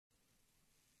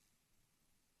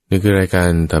นี่คือรายกา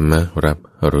รธรรมรับ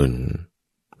อรุณ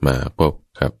มาพบ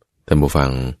กับท่านผู้ฟั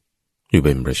งอยู่เ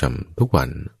ป็นประจำทุกวัน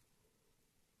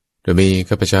โดยมี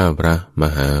ข้าพเจ้าพระม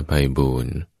หาไพบูล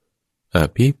ย์อ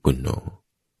ภิปุณโญ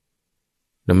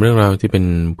นำเรื่องราวที่เป็น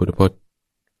พุทธพจน์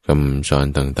คำสอน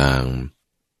ต่าง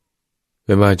ๆไ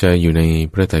ม่ว่าจะอยู่ใน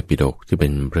พระไตรปิฎกที่เป็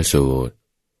นพระสูตร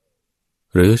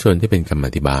หรือส่วนที่เป็นคำอ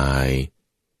ธิบาย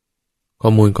ข้อ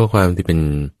มูลข้อความที่เป็น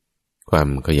ความ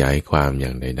ขยายความอ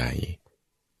ย่างใด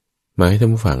ๆมาให้ท่า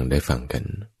นผู้ฟังได้ฟังกัน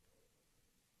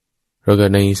เราเกิ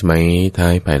ดในสมัยท้า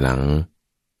ยภายหลัง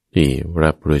ที่พระ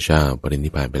พุทธเจ้าปรินิ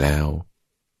พพานไปแล้ว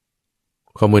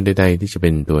ข้อมูลใดๆที่จะเป็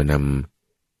นตัวน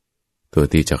ำตัว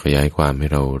ที่จะขยายความให้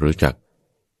เรารู้จัก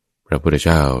พระพุทธเ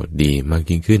จ้าดีมาก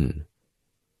ยิ่งขึ้น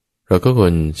เราก็คว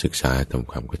รศึกษาท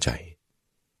ำความเข้าใจ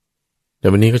แต่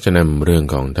วันนี้ก็จะนำเรื่อง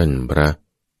ของท่านพระ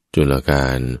จุลกา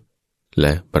ลแล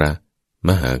ะพระม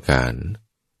หาการ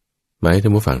มาให้ท่า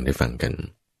นผู้ฟังได้ฟังกัน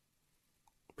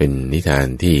เป็นนิทาน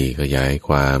ที่ขยายค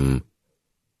วาม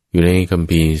อยู่ในคัม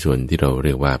ภีร์ส่วนที่เราเ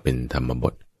รียกว่าเป็นธรรมบ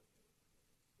ท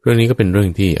เรื่องนี้ก็เป็นเรื่อง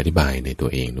ที่อธิบายในตัว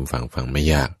เองท่านผู้ฟังไม่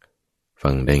ยากฟั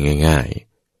งได้ง่าย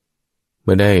ๆเ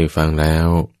มื่อได้ฟังแล้ว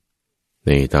ใน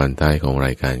ตอนท้ายของร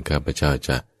ายการข้าพเจ้าจ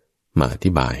ะมาอ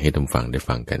ธิบายให้ท่านผู้ฟังได้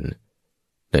ฟังกัน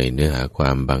ในเนื้อหาควา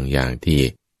มบางอย่างที่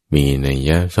มีนัย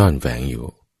ยะซ่อนแฝงอยู่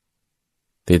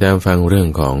ติดตามฟังเรื่อง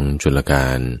ของจุลกา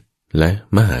ลและ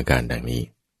มหาการดังนี้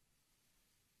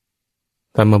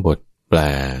ธรรมบทแปล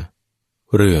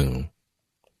เรื่อง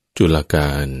จุลก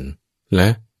าลและ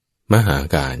มหา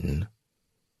การ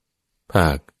ภา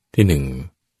คที่หนึ่ง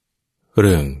เ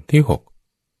รื่องที่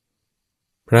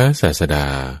6พระศาสดา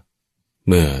เ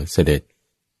มื่อเสด็จ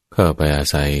เข้าไปอา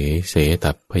ศัยเส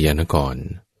ตัพพยานคร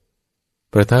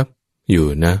ประทับอยู่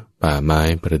ณป่าไม้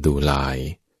ประดู่ลาย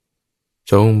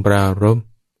ทรงปรารภ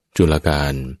จุลกา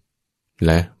ลแ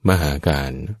ละมหากา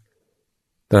ร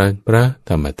ตรัสพระธ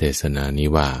รรมเทศนานี้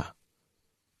ว่า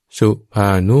สุภา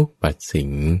นุปัสสิ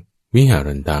งวิหา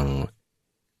รันตัง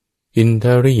อินท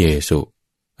ริเยสุ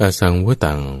อสังว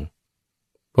ตัง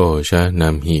โปชะนา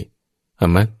มหิอ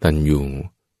มัตตัญยุง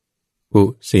ปุ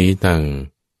สีตัง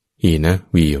หีนะ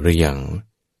วีริยัง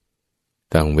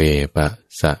ตังเวปะ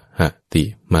สะหติ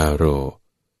มาโร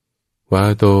วา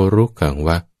โตรุกังว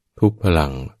ะทุพพลั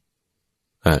ง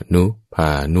อนุภา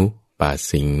นุปัส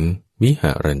สิงวิห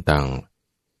ารันตัง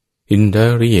อินท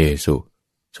ริเยสุ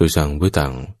สุสังวุตั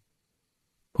ง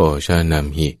โภชานาม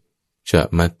หิจะ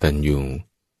มัตตัญยุง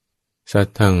สัท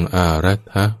ธังอารัฐ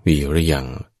วีริยัง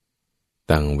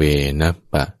ตังเวนัป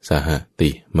ปะสหติ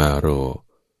มาโร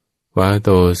วาโต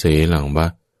เสลังวะ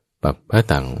ปัปพะ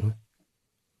ตัง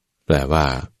แปลว่า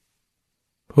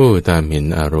ผู้ตามเห็น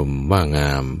อารมณ์ว่าง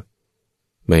าม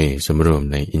ไม่สำรวม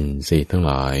ในอินทรีย์ทั้ง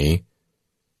หลาย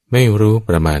ไม่รู้ป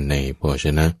ระมาณในโภช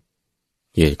นะ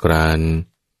เกียจคร้าน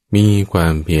มีควา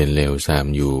มเพียรเลวทราม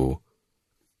อยู่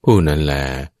ผู้นั้นแล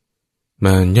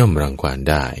มันย่อมรังควาน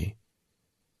ได้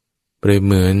เปรียบเ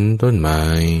หมือนต้นไม้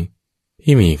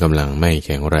ที่มีกำลังไม่แ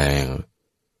ข็งแรง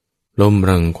ลม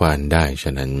รังควานได้ฉ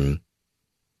ะนั้น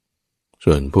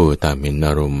ส่วนผู้ตามเห็นอ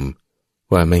ารมณ์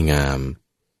ว่าไม่งาม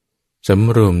ส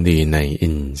ำรวมดีในอิ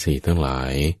นทรีย์ทั้งหลา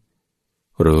ย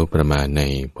รู้ประมาณใน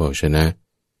โภชนะ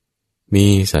มี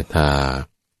ศรัทธา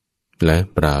และ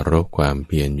ปรารภความเ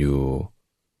พียรอยู่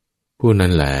ผู้นั้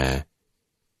นแล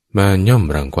มันย่อม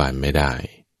รังควานไม่ได้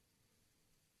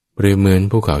เปรียบเหมือน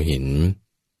ภูเขาหิน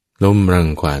ลมรัง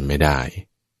ควานไม่ได้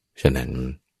ฉะนั้น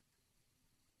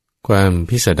ความ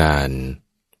พิสดาร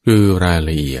คือราย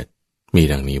ละเอียดมี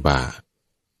ดังนี้ว่า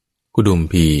กุดุม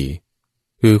พี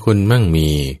คือคนมั่งมี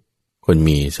คน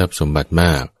มีทรัพย์สมบัติม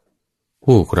าก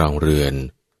ผู้ครองเรือน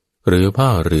หรือพ่อ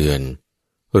เรือน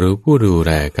หรือผู้ดูแ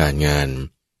ลการงาน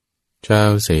ชาว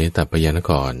เสตัพพยาน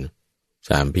คร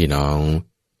3พี่น้อง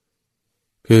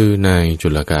คือนายจุ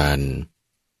ลกาล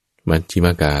มัชฌิม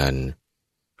การ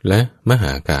และมห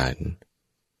าการ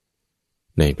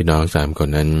ในพี่น้อง3คน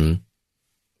นั้น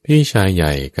พี่ชายให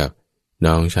ญ่กับ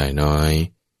น้องชายน้อย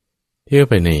เที่ยว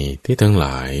ไปในที่ทั้งหล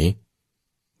าย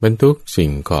บรรทุกสิ่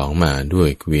งของมาด้วย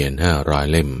เกวียน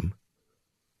500เล่ม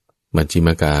มัชฌิม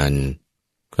การ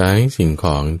ขายสิ่งข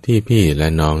องที่พี่และ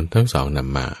น้องทั้งสองน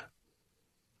ำมา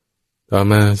ต่อ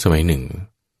มาสมัยหนึ่ง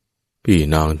พี่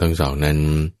น้องทั้งสองนั้น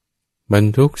บรร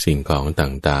ทุกสิ่งของ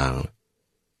ต่าง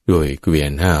ๆด้วยเกวีย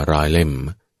น500เล่ม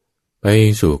ไป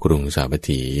สู่กรุงสาวัต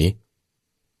ถี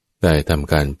ได้ท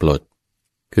ำการปลด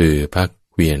คือพัก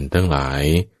เกวียนทั้งหลาย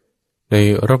ใน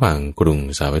ระหว่างกรุง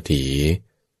สาวัตถี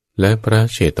และพระ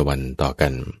เชตวันต่อกั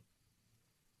น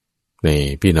ใน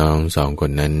พี่น้อง2ค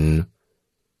นนั้น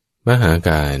มหาก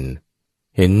าร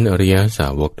เห็นอริยสา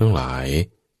วกทั้งหลาย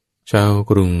ชาว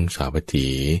กรุงสาวัตถี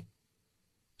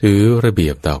ถือระเบี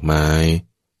ยบดอกไม้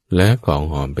และของ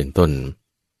หอมเป็นต้น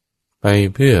ไป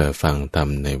เพื่อฟังธรรม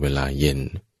ในเวลาเย็น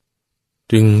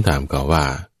จึงถามเขาว่า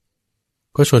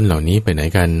ก็ชนเหล่านี้ไปไหน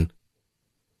กัน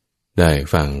ได้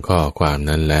ฟังข้อความ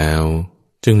นั้นแล้ว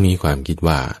จึงมีความคิด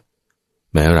ว่า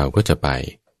แม้เราก็จะไป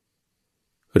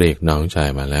เรียกน้องชาย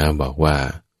มาแล้วบอกว่า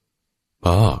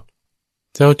พ่อ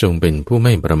เจ้าจงเป็นผู้ไ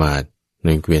ม่ประมาทใน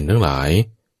เกวียนทั้งหลาย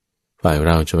ฝ่ายเ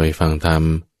ราจะไปฟังธรรม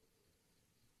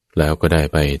แล้วก็ได้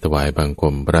ไปถวายบังค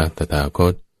มพระตถาค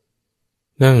ต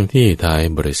นั่งที่ท้าย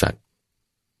บริษัท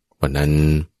วันนั้น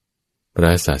พร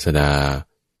ะศาสดา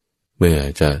เมื่อ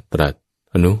จะตรัส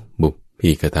อนุบุพพี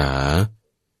กถา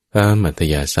ตามอัธ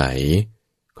ยาศัย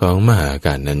ของมหาก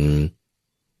ารนั้น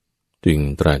จึง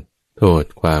ตรัสโทษ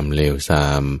ความเลวทรา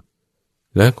ม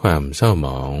และความเศร้าหม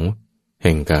องแ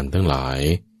ห่งกรรมทั้งหลาย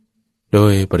โด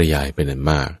ยปริยายเป็นอัน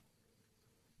มาก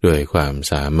ด้วยความ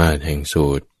สามารถแห่งสู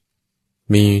ตร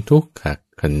มีทุกข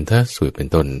ขันธสูตรเป็น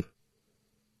ต้น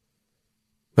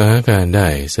มหาการได้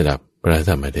สดับพระธ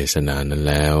รรมเทศนานั้น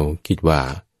แล้วคิดว่า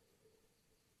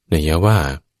นัยว่า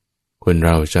คนเ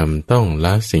ราจำต้องล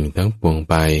ะสิ่งทั้งปวง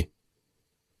ไป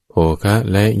โภคะ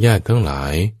และญาติทั้งหลา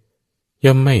ย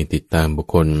ย่อมไม่ติดตามบุค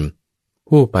คล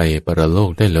ผู้ไปปรโล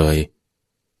กได้เลย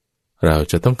เรา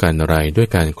จะต้องการอะไรด้วย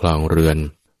การครองเรือน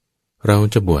เรา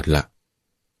จะบวชละ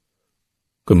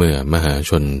ก็เมื่อมหา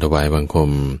ชนถวายบังค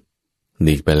มห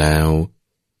ลีกไปแล้ว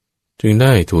จึงไ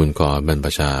ด้ทูลขอบรรพ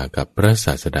ชากับพระศ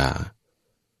าสดา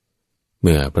เ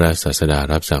มื่อพระศาสดา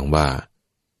รับสั่งว่า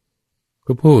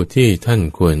ก็ผู้ที่ท่าน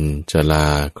ควรจะลา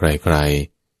ใคร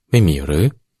ๆไม่มีหรือ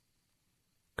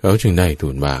เขาจึงได้ทู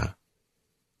ลว่า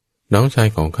น้องชาย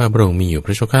ของข้าพระองค์มีอยู่พ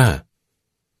ระเจ้าข้า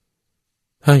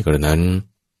ถ้ากระนั้น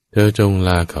เธอจงล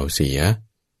าเขาเสีย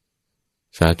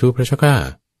สาธุพระเจ้าข้า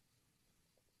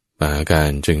มหากา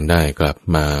รจึงได้กลับ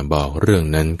มาบอกเรื่อง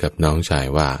นั้นกับน้องชาย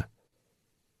ว่า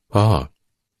พ่อ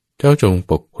เจ้าจง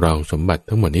ปกครองสมบัติ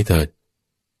ทั้งหมดนี้เถิด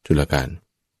จุลกัน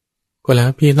ก็แล้ว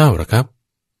พี่เล่าหรอครับ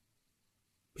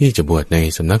พี่จะบวชใน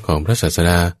สำนักของพระศาส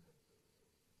ดา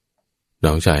น้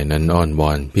องชายนั้นอ้อนว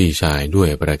อนพี่ชายด้วย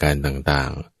ประการต่า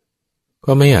งๆ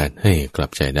ก็ไม่อาจให้กลั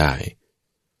บใจได้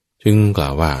จึงกล่า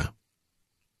วว่า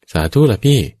สาธุละ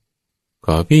พี่ข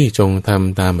อพี่จงท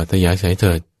ำตามอัธยาศัยเ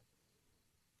ถิด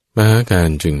มหาการ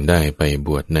จึงได้ไปบ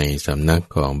วชในสำนัก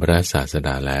ของพระศาสด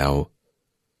าแล้ว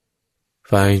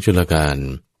ฝ่ายจุลกัน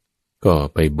ก็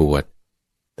ไปบวช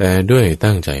แต่ด้วย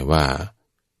ตั้งใจว่า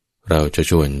เราจะ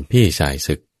ชวนพี่ชาย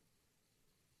ศึก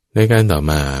ในการต่อ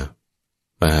มา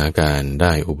มหาการไ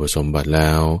ด้อุปสมบทแล้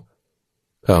ว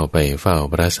เข้าไปเฝ้า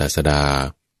พระศาสดา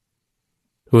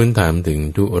ทูลถามถึง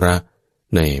ธุระ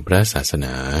ในพระศาสน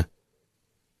า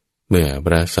เมื่อพ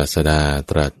ระศาสดา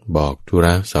ตรัสบอกธุร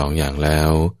ะสองอย่างแล้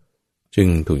วจึง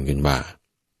ทูลขึ้นว่า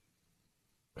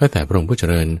ข้าแต่พระองค์ผู้เจ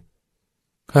ริญ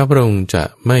ข้าพระองค์จะ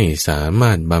ไม่สาม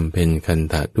ารถบำเพ็ญคัน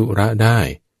ธธุระได้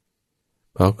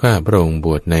เพราะข้าพระองค์บ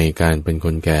วชในการเป็นค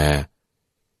นแก่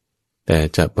แต่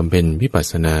จะบำเพ็ญวิปัส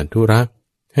สนาธุระ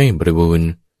ให้บริบูรณ์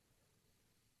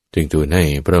จึงทูลให้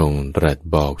พระองค์ตรัส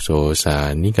บอกโสสา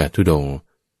นิกธุดงค์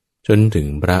จนถึง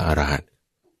พระอรหันต์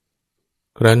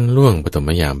ครั้นล่วงปฐม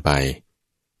ยามไป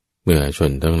เมื่อช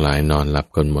นทั้งหลายนอนหลับ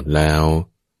กันหมดแล้ว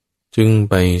จึง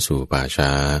ไปสู่ป่าช้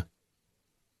า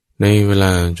ในเวล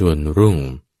าจวนรุ่ง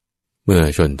เมื่อ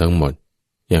ชนทั้งหมด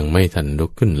ยังไม่ทันลุ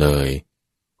กขึ้นเลย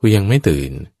คือยังไม่ตื่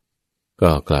น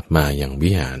ก็กลับมาอย่าง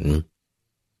วิหาร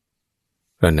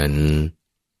กระนั้น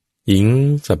หญิง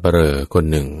สัปเหร่อคน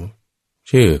หนึ่ง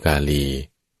ชื่อกาลี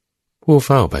ผู้เ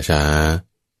ฝ้าป่าช้า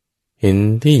เห็น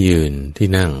ที่ยืนที่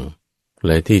นั่งแ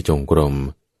ละที่จงกรม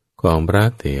ของพระ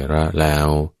เถระแล้ว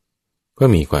ก็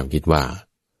มีความคิดว่า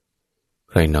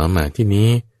ใครน้อมมาที่นี้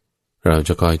เราจ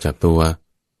ะคอยจับตัว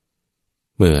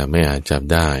เมื่อไม่อาจจับ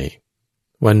ได้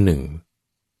วันหนึ่ง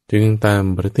จึงตาม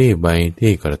ประทีปใบ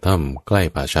ที่กระท่อมใกล้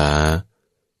ป่าช้า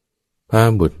พา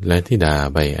บุตรและธิดา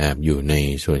ไปแอบอยู่ใน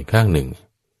ส่วนข้างหนึ่ง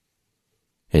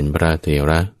เห็นพระเถ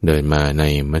ระเดินมาใน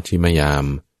มัชฌิมยาม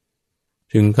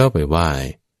จึงเข้าไปไหว้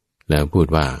แล้วพูด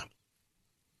ว่า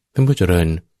ท่านผู้เจริญ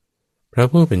พระ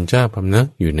ผู้เป็นเจ้าพำนัก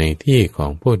อยู่ในที่ขอ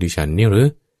งพวกดิฉันนี่หรือ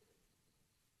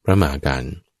พระมหาการ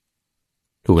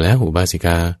ถูกแล้วอุบาสิก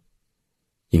า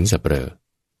หญิงสัปเหร่อ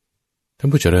ท่าน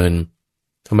ผู้เจริญ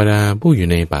ธรรมดาผู้อยู่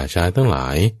ในป่าช้าทั้งหลา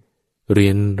ยเรี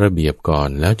ยนระเบียบก่อน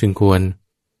แล้วจึงควร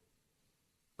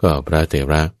ก็พระเถ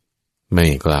ระไม่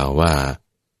กล่าวว่า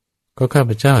ก็ข้า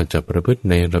พเจ้าจะประพฤติ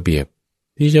ในระเบียบ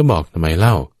ที่จะบอกทำไมเ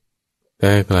ล่าแ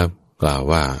ต่กลับกล่าว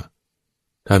ว่า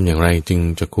ทำอย่างไรจึง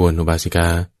จะควรอุบาสิกา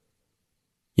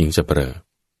หญิงสัปเหร่อ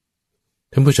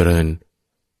ท่านผู้เจริญ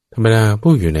ธรรมดา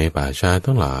ผู้อยู่ในป่าช้า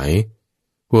ทั้งหลาย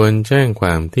ควรแจ้งคว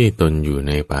ามที่ตนอยู่ใ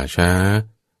นป่าช้า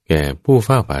แก่ผู้เ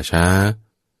ฝ้าป่าช้า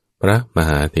พระม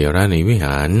หาเถระในวิห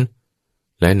าร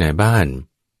และนายบ้าน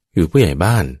คือผู้ใหญ่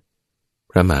บ้าน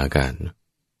พระมหาการ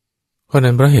ข้อ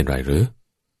นั้นเพราะเหตุไรหรือ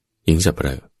หญิงสัปเห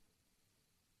ร่อ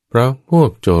เพราะพวก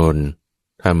โจร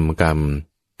ทำกรรม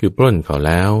คือปล้นเขาแ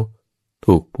ล้ว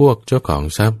ถูกพวกเจ้าของ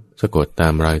ทรัพย์สะกดตา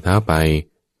มรอยเท้าไป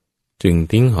จึง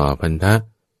ทิ้งห่อพันธะ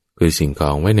คือสิ่งขอ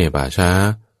งไว้ในป่าช้า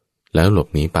แล้วหลบ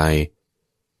หนีไป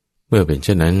เมื่อเป็นเ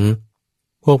ช่นนั้น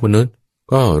พวกมนุษย์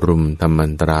ก็รุมทำอั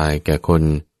นตรายแก่คน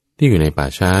ที่อยู่ในป่า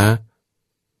ช้า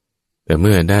แต่เ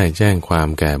มื่อได้แจ้งความ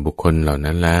แก่บุคคลเหล่า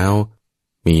นั้นแล้ว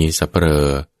มีสัปเหร่อ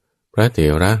พระเถ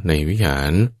ระในวิหา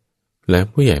รและ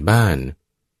ผู้ใหญ่บ้าน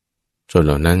ชนเ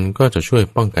หล่านั้นก็จะช่วย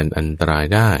ป้องกันอันตราย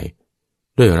ได้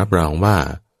ด้วยรับรองว่า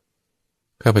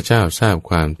ข้าพเจ้าทราบ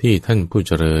ความที่ท่านผู้เ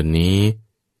จริญนี้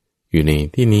อยู่ใน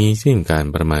ที่นี้สิ้นการ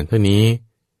ประมาณเท่านี้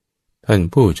ท่าน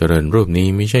ผู้เจริญรูปนี้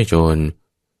ไม่ใช่โจร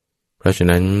เพราะฉะ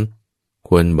นั้นค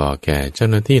วรบอกแก่เจ้า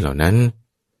หน้าที่เหล่านั้น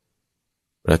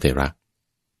พระเถระ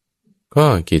ก็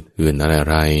กิจอื่นอะ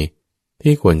ไร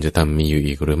ที่ควรจะทำมีอยู่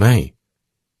อีกหรือไม่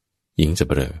หญิงสัป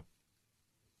เหร่อ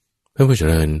ท่านผู้เจ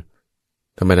ริญ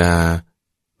ธรรมดา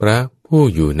พระผู้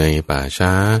อยู่ในป่าช้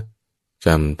าจ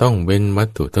ำต้องเว้นวัต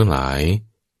ถุทั้งหลาย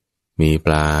มีป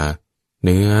ลาเ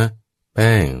นื้อแ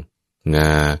ป้งง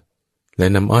าและ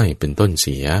น้ำอ้อยเป็นต้นเ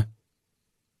สีย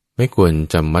ไม่ควร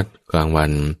จำวัดกลางวั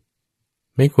น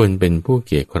ไม่ควรเป็นผู้เ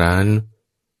กียจคร้าน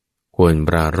ควรป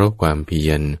รารภความเพี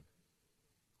ยร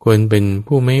ควรเป็น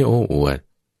ผู้ไม่โอ้อวด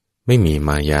ไม่มีม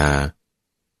ายา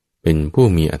เป็นผู้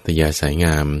มีอัธยาศัยง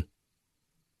าม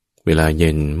เวลาเย็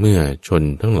นเมื่อชน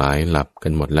ทั้งหลายหลับกั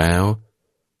นหมดแล้ว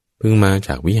พึงมาจ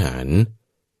ากวิหาร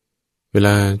เวล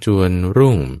าจวน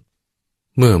รุ่ง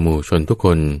เมื่อหมู่ชนทุกค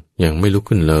นยังไม่ลุก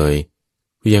ขึ้นเลย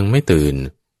ยังไม่ตื่น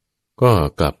ก็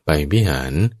กลับไปวิหา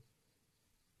ร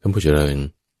ท่านผู้เจริญ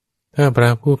ถ้าพระ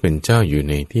ผู้เป็นเจ้าอยู่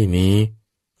ในที่นี้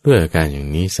ด้วยอาการอย่าง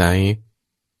นี้ไซร้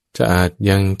จะอาจ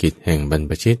ยังกิจแห่งบรร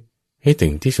พชิตให้ถึ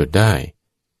งที่สุดได้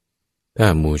ถ้า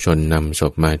หมู่ชนนำศ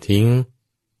พมาทิ้ง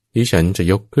ดิฉันจะ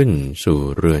ยกขึ้นสู่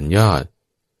เรือนยอด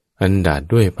อันดาด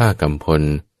ด้วยผ้ากำพล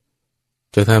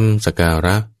จะทำสักการ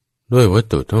ะด้วยวัต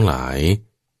ถุทั้งหลาย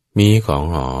มีของ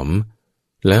หอม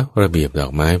และระเบียบดอ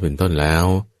กไม้เป็นต้นแล้ว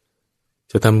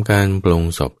จะทำการปลง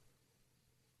ศพ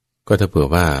ก็ถ้าเผื่อ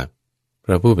ว่าพ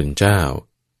ระผู้เป็นเจ้า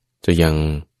จะยัง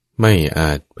ไม่อ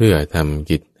าจเพื่อทำ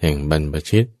กิจแห่งบรรพ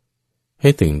ชิตให้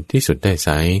ถึงที่สุดได้ไซ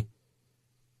ร้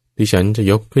ดิฉันจะ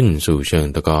ยกขึ้นสู่เชิง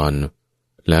ตะกอน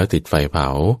แล้วติดไฟเผา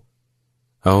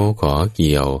เอาขอเ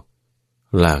กี่ยว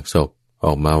ลากศพอ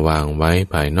อกมาวางไว้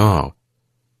ภายนอก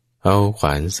เอาขว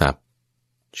านสับ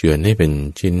เฉือนให้เป็น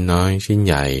ชิ้นน้อยชิ้นใ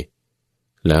หญ่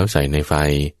แล้วใส่ในไฟ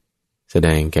แสด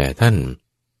งแก่ท่าน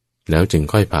แล้วจึง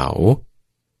ค่อยเผา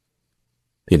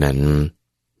ที่นั้น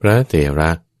พระเถร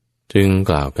ะจึง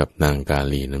กล่าวกับนางกา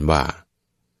ลีนั้นว่า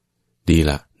ดี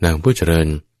ละนางผู้เจริญ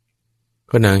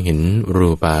ก็นางเห็นรู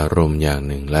ปารมณ์อย่าง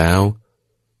หนึ่งแล้ว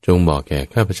จงบอกแก่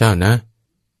ข้าพเจ้านะ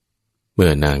เมื่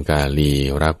อนางกาลี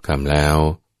รับคำแล้ว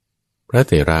พระเ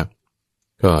ถระ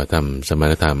ก็ทำสม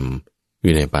ณธรรมอ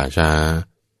ยู่ในป่าช้า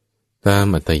ตาม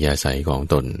อัธยาศัยของ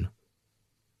ตน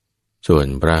ส่วน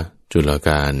พระจุลก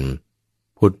าร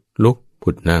พุทธลุกพุ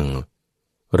ทธนั่ง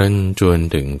รันจวน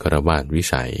ถึงคฤหัสถ์วิ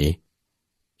สัย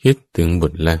คิดถึงบุ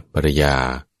ตรและภรรยา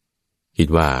คิด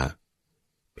ว่า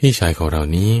พี่ชายของเรา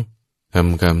นี้ท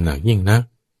ำกรรมหนักยิ่งนัก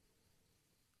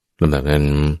ลำดับนั้น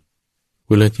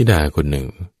กุลธิดาคนหนึ่ง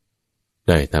ไ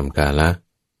ด้ทำกาละ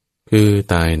คือ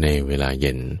ตายในเวลาเ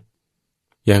ย็น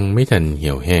ยังไม่ทันเ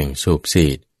หี่ยวแห้งสูบซี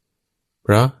ดเพ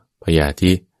ราะพยา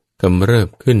ธิกำเริบ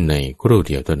ขึ้นในครู่เ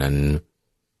ดียวเท่านั้น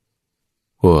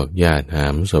พวกญาติหา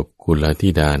มศพกุลธิ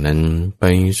ดานั้นไป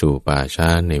สู่ป่าช้า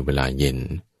ในเวลาเย็น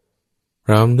พ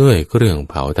ร้อมด้วยเครื่อง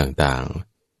เผาต่าง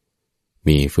ๆ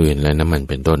มีฟืนและน้ำมัน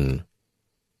เป็นต้น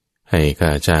ให้ข้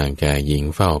าจ้างแก่หญิง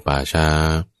เฝ้าป่าช้า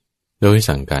โดย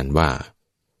สั่งการว่า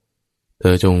เธ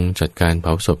อจงจัดการเผ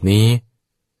าศพนี้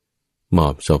มอ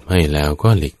บศพให้แล้วก็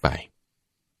หลีกไป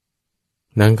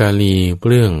นางกาลีเป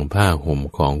ลื้องผ้าห่ม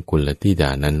ของกุลธิดา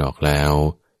นั้นออกแล้ว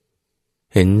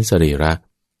เห็นสรีระ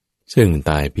ซึ่ง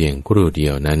ตายเพียงครู่เดี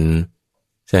ยวนั้น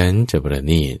แสนจะประ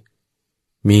ณีต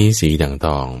มีสีดั่งท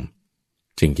อง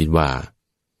จึงคิดว่า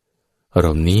อาร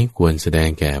มณ์นี้ควรแสดง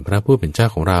แก่พระผู้เป็นเจ้า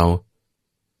ของเรา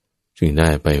จึงได้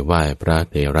ไปไหว้พระ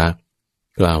เถระ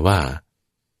กล่าวว่า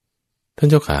ท่าน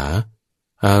เจ้าขา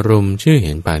อารมณ์ชื่อเ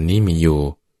ห็นป่านนี้มีอยู่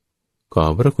ขอ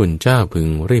พระคุณเจ้าพึง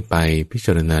รีบไปพิจ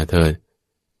ารณาเถิด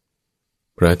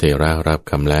พระเถระรับ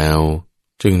คำแล้ว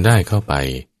จึงได้เข้าไป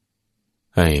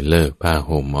ให้เลิกผ้า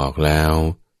ห่มออกแล้ว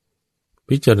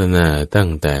พิจารณาตั้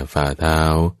งแต่ฝ่าเท้า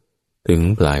ถึง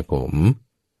ปลายผม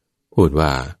พูดว่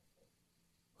า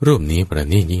รูปนี้ประ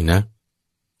ณีตยิ่งนัก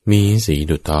มีสี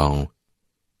ดุจทอง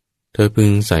เธอพึ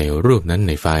งใส่รูปนั้นใ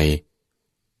นไฟ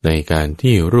ในการ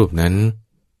ที่รูปนั้น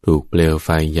ถูกเปลวไฟ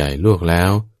ใหญ่ลวกแล้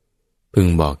วพึง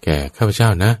บอกแก่ข้าพเจ้า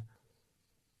นะ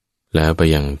แล้วไป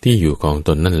ยังที่อยู่ของต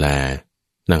นนั่นแล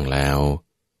นั่งแล้ว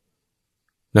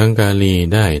นางกาลี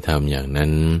ได้ทำอย่างนั้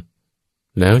น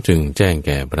แล้วจึงแจ้งแ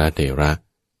ก่พระเถระ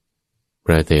พ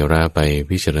ระเถระไป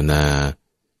พิจารณา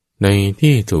ใน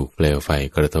ที่ถูกเปลวไฟ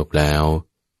กระทบแ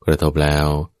ล้ว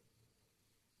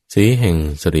สีแห่ง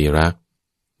สรีระ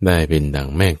ได้เป็นดั่ง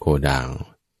แม่โคด่าง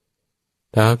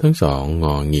เท้าทั้งสองง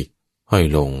อหงิกห้อย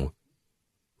ลง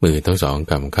มือทั้งสอง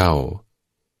กำเข้า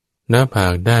หน้าผา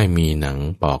กได้มีหนัง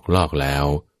ปอกลอกแล้ว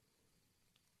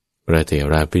พระเถ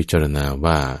ระพิจารณา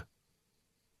ว่า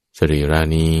สรีระ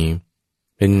นี้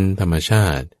เป็นธรรมชา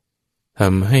ติท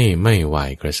ำให้ไม่หวา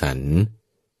ยกระสัน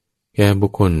แก่บุ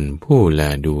คคลผู้แล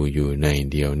ดูอยู่ใน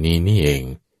เดียวนี้นี่เอง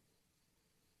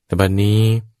แต่บัดนี้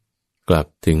กลับ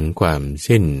ถึงความ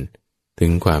สิ้นถึ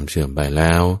งความเสื่อมไปแ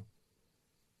ล้ว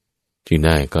จึงไ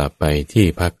ด้กลับไปที่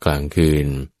พักกลางคืน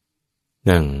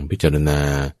นั่งพิจารณา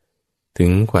ถึ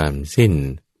งความสิ้น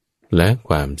และค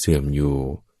วามเสื่อมอยู่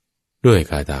ด้วย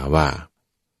คาถาว่า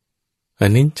อ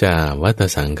นิจจาวัฏ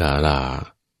สังขารา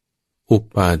อุ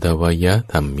ปาทวย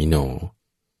ธัมมิโน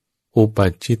อุปั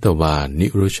ชชิตวานิ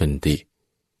รุชันติ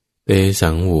เตสั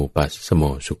งวูปัสสโม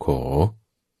สุโข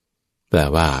แปล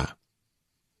ว่า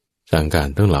สังขาร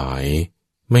ทั้งหลาย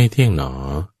ไม่เที่ยงหนอ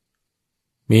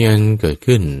มีอันเกิด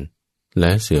ขึ้นแล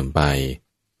ะเสื่อมไป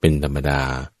เป็นธรรมดา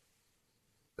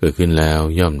เกิดขึ้นแล้ว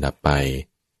ย่อมดับไป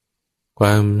คว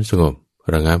ามสงบ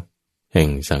ระงับแห่ง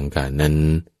สังขารนั้น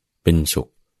เป็นสุข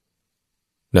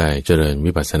ได้เจริญ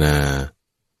วิปัสสนา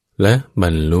และบร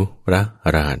รลุพระอ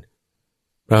รหันต์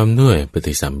พร้อมด้วยป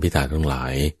ฏิสัมภิทาทั้งหลา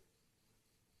ย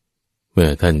เมื่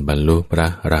อท่านบรรลุพระ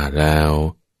อรหันต์แล้ว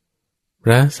พ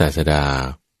ระศาสดา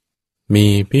มี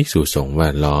ภิกษุสงฆ์แว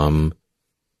ดล้อม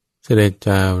เสด็จจ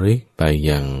าริกไป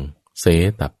ยังเส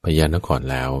ตัพพยนคร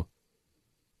แล้ว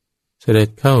เสด็จ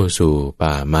เข้าสู่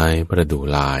ป่าไม้ประดู่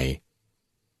ลาย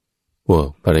พวก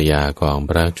ภรรยาของ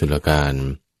พระจุลกาล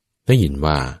ได้ยิน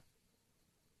ว่า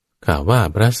ข่าวว่า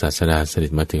พระศาสดาเสด็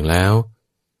จมาถึงแล้ว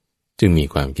จึงมี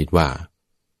ความคิดว่า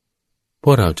พ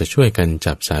วกเราจะช่วยกัน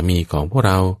จับสามีของพวกเ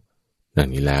ราดัง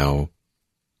นี้แล้ว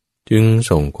จึง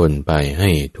ส่งคนไปให้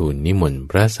ทูลนิมนต์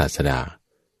พระศาสดา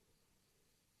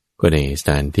ก็ในส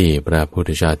ถานที่พระพุทธ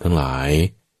เจ้าทั้งหลาย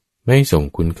ไม่ทรง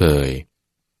คุ้นเคย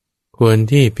ควร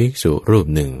ที่ภิกษุรูป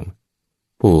หนึ่ง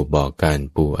ผู้บอกการ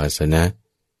ปูอาสนะ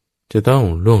จะต้อง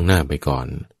ล่วงหน้าไปก่อน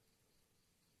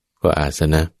ก็อาส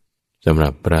นะสำหรั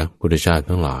บพระพุทธเจ้า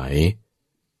ทั้งหลาย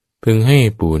พึงให้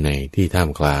ปูในที่ท่าม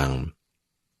กลาง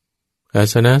อา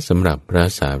สนะสำหรับพระ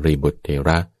สารีบุตรเถร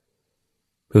ะ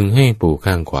พึงให้ปู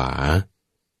ข้างขวา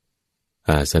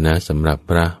อาสนะสำหรับ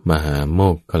พระมหาโม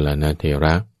คคัลลานะเถร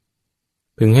ะ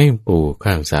พึงให้ปู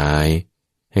ข้างซ้าย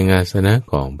แห่งอาสนะ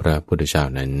ของพระพุทธเจ้า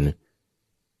นั้น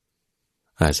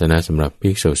อาสนะสำหรับภิ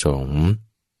กษุสงฆ์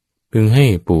พึงให้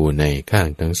ปูในข้าง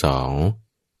ทั้งสอง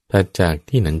ถัดจาก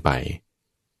ที่นั้นไป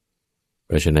เพ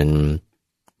ราะฉะนั้น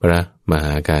พระมห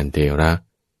าการเถระ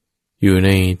อยู่ใน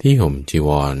ที่ห่มจีว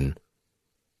ร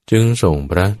จึงส่ง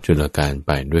พระจุลกาลไป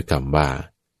ด้วยคำว่า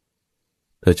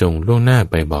เธอจงล่วงหน้า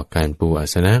ไปบอกการปูอา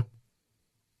สนะ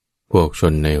พวกช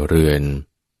นในเรือน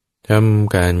ท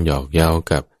ำการหยอกเย้า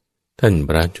กับท่านพ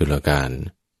ระจุลกาล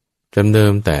จำเดิ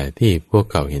มแต่ที่พวก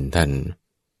เขาเห็นท่าน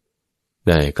ไ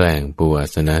ด้แกล้งปูอา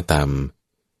สนะตาม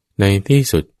ในที่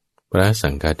สุดพระสั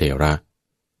งฆเถระ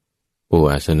ปู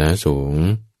อาสนะสูง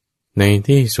ใน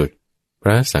ที่สุดพ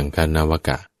ระสังฆนาวก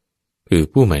ะคือ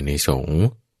ผู้ใหม่ในสงฆ์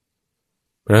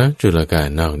พระจุลกาล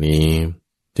นอกนี้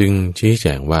จึงชี้แจ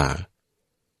งว่า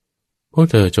พวก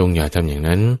เธอจงอย่าทำอย่าง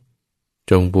นั้น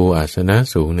จงปูอาสนะ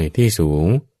สูงในที่สูง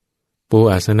ปู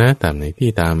อาสนะต่ำในที่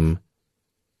ต่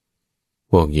ำ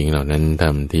พวกหญิงเหล่านั้นท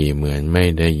ำทีเหมือนไม่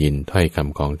ได้ยินถ้อยค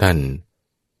ำของท่าน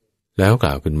แล้วก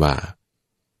ล่าวขึ้นว่า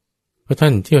พระท่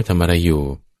านเที่ยวทำอะไรอยู่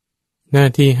หน้า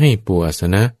ที่ให้ปูอาส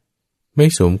นะไม่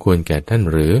สมควรแก่ท่าน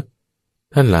หรือ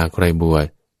ท่านลาใครบวช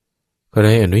ใคร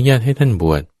อนุญาตให้ท่านบ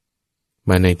วช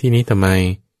มาในที่นี้ทำไม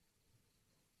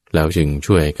แล้วจึง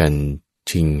ช่วยกัน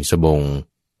ชิงสบง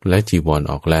และจีวร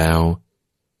ออกแล้ว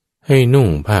ให้นุ่ง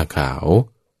ผ้าขาว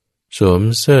สวม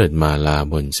เสิร์ธมาลา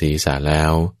บนศีรษะแล้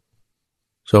ว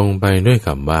ทรงไปด้วยค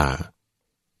ำว่า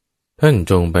ท่าน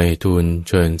จงไปทูลเ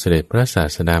ชิญเสด็จพระศา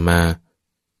สดามา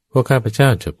พวกข้าพเจ้า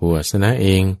จะปูอาสนะเอ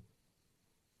ง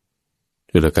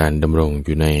จุลกาลดำรงอ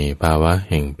ยู่ในภาวะ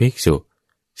แห่งภิกษุ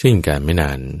สิ้นกาลไม่น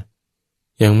าน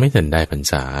ยังไม่ทันได้พรร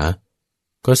ษา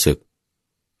ก็สึก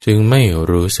จึงไม่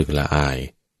รู้สึกละอาย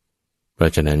เพรา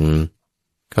ะฉะนั้น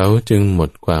เขาจึงหม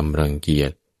ดความรังเกีย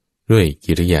จด้วย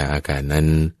กิริยาอาการนั้น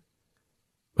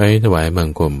ไปถวายบัง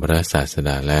คมพระศาสด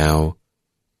าแล้ว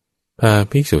พา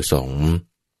ภิกษุสงฆ์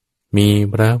มี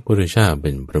พระพุทธเจ้าเ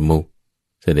ป็นประมุข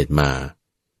เสด็จมา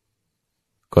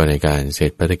ก็ในการเสร็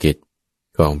จภารกิจ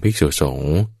ของภิกษุสง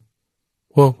ฆ์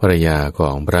พวกภรรยาขอ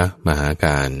งพระมหาก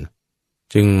าร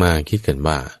จึงมาคิดกัน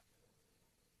ว่า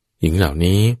หญิงเหล่า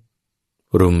นี้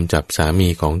รุมจับสามี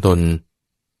ของตน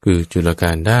คือจุลก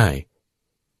าลได้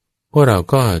พวกเรา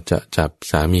ก็จะจับ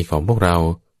สามีของพวกเรา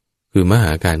คือมห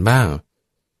าการบ้าง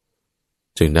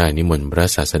จึงได้นิมนต์พระ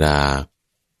ศาสดา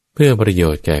เพื่อประโย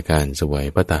ชน์แก่การเสวย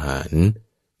ภัตตาหาร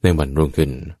ในวันรุ่งขึ้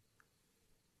น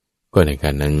ก็ในกา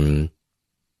รนั้น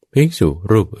ภิกษุ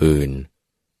รูปอื่น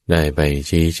ได้ไป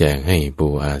ชี้แจงให้ปู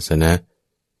อาสนะ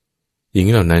หญิง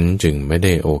เหล่านั้นจึงไม่ไ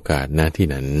ด้โอกาสหน้าที่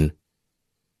นั้น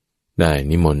ได้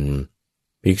นิมนต์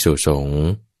ภิกษุสงฆ์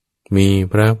มี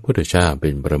พระพุทธเจ้าเป็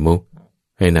นประมุข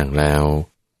ให้นั่งแล้ว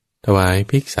ถวาย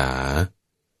ภิกษา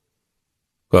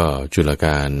ก็จุลก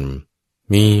าร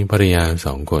มีภรรยา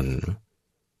2 คน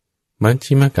มัช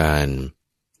ฌิมการ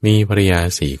มีภรรยา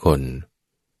4 คน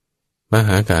มห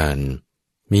าการ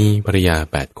มีภรรยา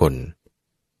8 คน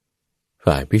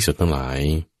ฝ่ายภิกษุทั้งหลาย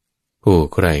ผู้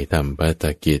ใคร่ทำภัตต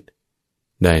กิจ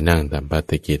ได้นั่งทำภัต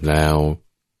ตกิจแล้ว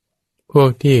พวก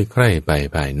ที่ใคร่ไป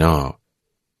ภายนอก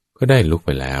ก็ได้ลุกไป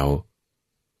แล้ว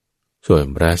ส่วน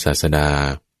พระศาสดา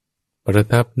ประ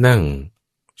ทับนั่ง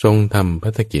ทรงทำภั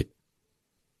ตตกิจ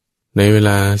ในเวล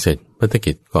าเสร็จภัตต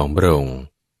กิจของพระองค์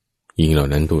หญิงเหล่า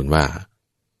นั้นทูลว่า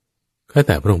ข้าแ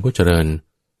ต่พระองค์ผู้เจริญ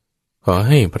ขอใ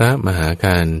ห้พระมหาก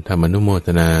ารทำอนุโมท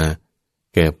นา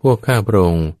แก่พวกข้าพระอ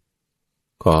งค์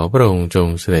ขอพระองค์จง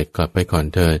เสด็จกลับไปก่อน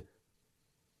เถิด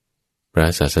พระ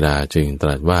ศาสดาจึงต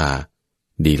รัสว่า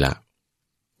ดีละ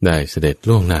ได้เสด็จ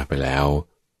ล่วงหน้าไปแล้ว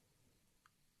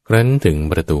ครั้นถึง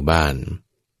ประตูบ้าน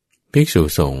ภิกษุ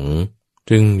สงฆ์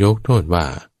จึงยกโทษว่า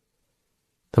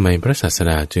ทำไมพระศาส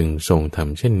ดาจึงทรงท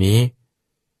ำเช่นนี้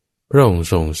พระองค์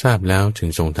ทรงทราบแล้วจึง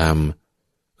ทรงท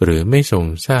ำหรือไม่ทรง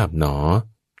ทราบหนอ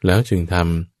แล้วจึงท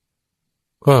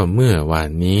ำก็เมื่อวา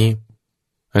นนี้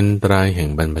อันตรายแห่ง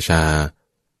บรรพชา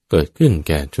เกิดขึ้นแ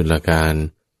ก่จุลกาล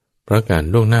เพราะการ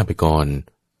ล่วงหน้าไปก่อน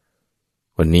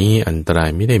วันนี้อันตราย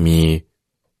ไม่ได้มี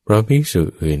เพราะภิกษุ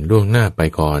อื่นล่วงหน้าไป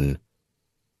ก่อน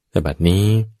แต่บัดนี้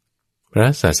พระ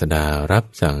ศาสดารับ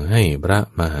สั่งให้พระ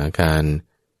มหาการ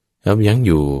ยับยั้งอ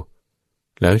ยู่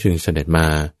แล้วจึงเสด็จมา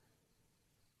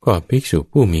ก็ภิกษุ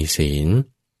ผู้มีศีล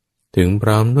ถึงพ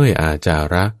ร้อมด้วยอาจา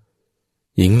ระ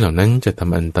หญิงเหล่านั้นจะท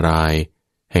ำอันตราย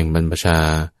แห่งบรรพชา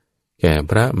แก่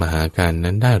พระมหาการ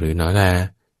นั้นได้หรือหนอแล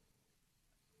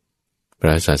พร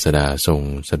ะศาสดาทรง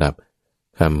สดับ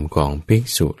คำของภิก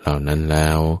ษุเหล่านั้นแล้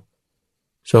ว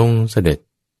ทรงเสด็จ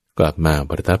กลับมา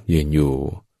ประทับยืนอยู่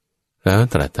แล้ว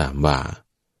ตรัสถามว่า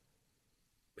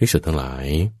ภิกษุทั้งหลาย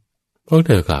พวกเ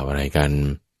ธอกล่าวอะไรกัน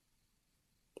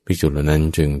ภิกษุเหล่านั้น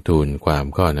จึงทูลความ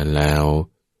ข้อนั้นแล้ว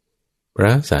พร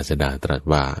ะศาสดาตรัส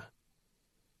ว่า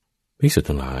ภิกษุ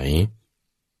ทั้งหลาย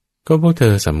ก็พวกเธ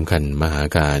อสำคัญมหา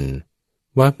การ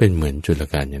ว่าเป็นเหมือนจุล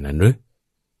กาลอย่างนั้นหรือ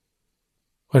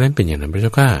เพราะนั้นเป็นอย่างนั้นพระเจ้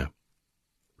าข้า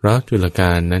เพราะจุลก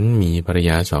าลนั้นมีภรร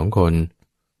ยา2 คน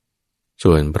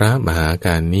ส่วนพระมหาก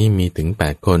ารนี้มีถึง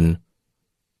8 คน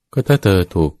ก็ถ้าเธอ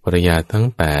ถูกภรรยาทั้ง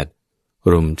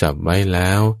8รุมจับไว้แล้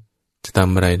วจะท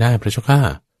ำอะไรได้พระเจ้าข้า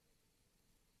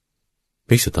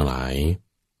ภิกษุทั้งหลาย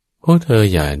พวกเธอ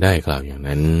อย่าได้กล่าวอย่าง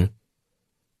นั้น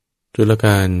จุลก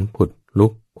าลผุดลุ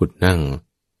กผุดนั่ง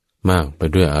มากไป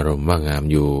ด้วยอารมณ์ว่างาม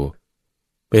อยู่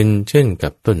เป็นเช่นกั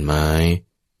บต้นไม้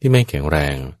ที่ไม่แข็งแร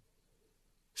ง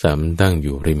สำตั้งอ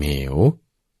ยู่ริมเหว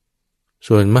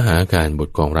ส่วนมหาการบุต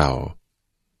รของเรา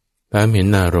ตามเห็น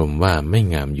อารมณ์ว่าไม่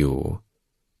งามอยู่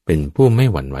เป็นผู้ไม่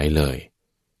หวั่นไหวเลย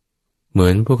เหมื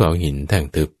อนภูเขาหินแท่ง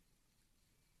ทึบ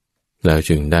แล้ว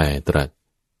จึงได้ตรัส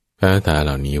คาถาเห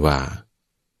ล่านี้ว่า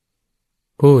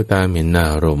ผู้ตามเห็นอา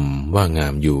รมณ์ว่างา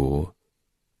มอยู่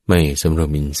ไม่สำรว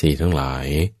มอินทรีย์ทั้งหลาย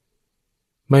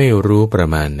ไม่รู้ประ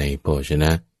มาณในโภชน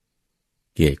ะ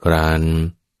เกียจคร้าน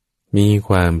มีค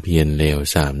วามเพียรเลว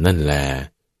ทรามนั่นแล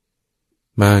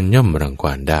มารย่อมรังคว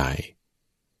านได้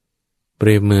เป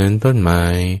รียบเหมือนต้นไม้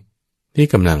ที่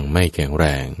กำลังไม่แข็งแร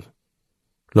ง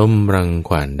ลมรังค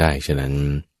วานได้ฉะนั้น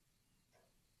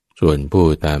ส่วนผู้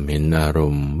ตามเห็นอาร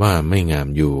มณ์ว่าไม่งาม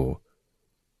อยู่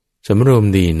สำรวม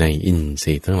ดีในอินท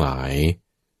รีย์ทั้งหลาย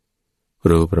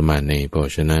รู้ประมาณในโภ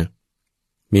ชนะ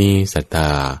มีศรัทธ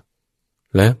า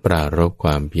และปรารภคว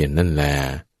ามเพียรนั่นแล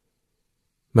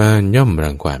มารย่อม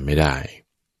รังควานไม่ได้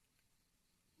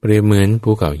เปรียบเหมือน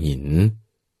ภูเขาหิน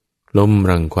ลม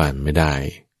รังควานไม่ได้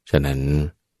ฉะนั้น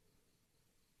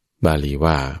บาลี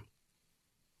ว่า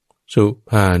สุ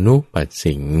ภานุปัส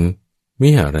สิง วิ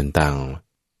หารันตัง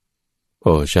โอ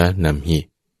ชะนัมหิ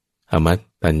อมัต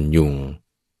ตัญยุง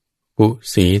ปุ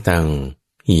สีตัง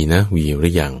หีนะวี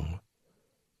ริยัง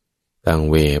ตัง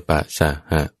เวปะสะ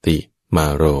หะติมา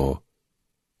โร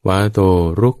วาโต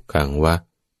รุกขังวะ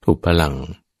ทุพลัง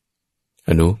อ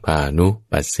นุภานุ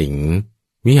ปัสสิง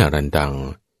วิหารันตัง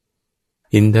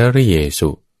อินทริเยสุ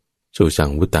สุสั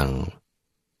งวุตัง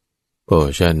โป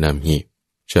ชะนัมหิ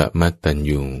จะมัตตัญ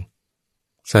ยุง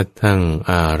สัทธัง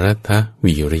อารัฐ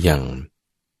วิริยัง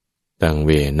ตังเว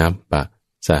นัปปะ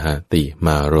สหติม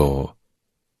าโร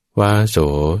วาโส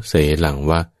เสหลัง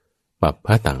วะปัปพ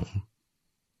ะตัง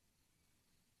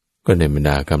ก็ในบรรด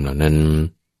าคำเหล่านั้น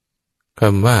ค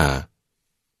ำว่า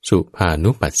สุภานุ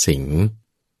ปัสสิง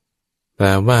แปล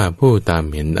ว่าผู้ตาม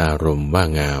เห็นอารมณ์ว่า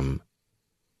งาม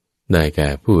ได้แก่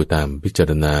ผู้ตามพิจาร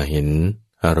ณาเห็น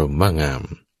อารมณ์ว่างาม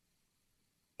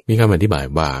มีคำอธิบาย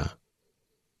ว่า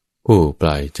ผู้ป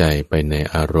ล่อยใจไปใน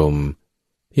อารมณ์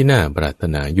ที่น่าปรารถ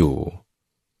นาอยู่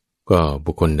ก็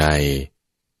บุคคลใด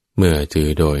เมื่อถือ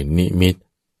โดยนิมิต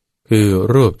คือ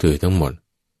รูปถือทั้งหมด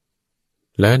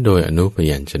และโดยอนุพ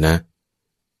ยัญชนะ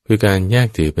คือการแยก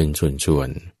ถือเป็นส่วน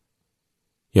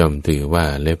ๆย่อมถือว่า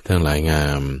เล็บทั้งหลายงา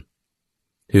ม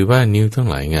ถือว่านิ้วทั้ง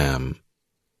หลายงาม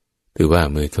ถือว่า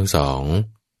มือทั้งสอง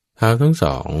เท้าทั้งส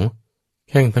อง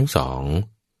แข้งทั้งสอง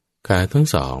ขาทั้ง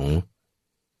สอง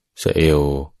สะเอว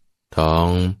ท้อง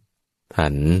หั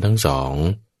นทั้งสอง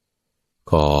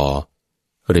คอ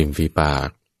ริมฝีปาก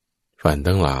ฟัน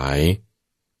ทั้งหลาย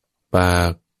ปา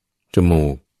กจมู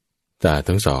กตา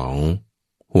ทั้งสอง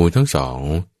หูทั้งสอง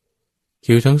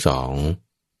คิ้วทั้งสอง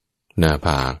หน้าผ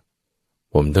าก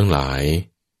ผมทั้งหลาย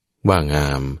ว่างา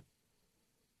ม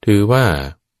ถือว่า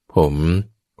ผม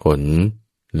ขน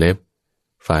เล็บ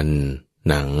ฟัน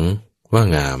หนังว่า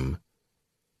งาม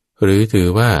หรือถือ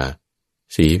ว่า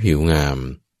สีผิวงาม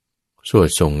สวด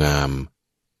ทรงงาม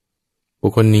บุ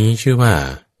คคลนี้ชื่อว่า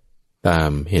ตา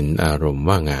มเห็นอารมณ์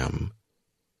ว่างาม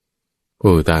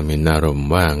ผู้ตามเห็นอารมณ์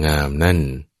ว่างามนั่น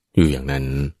อยู่อย่างนั้น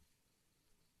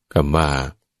คำว่า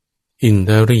อินท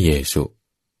ริเยสุ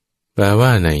แปลว่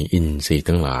าในอินทรีย์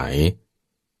ทั้งหลาย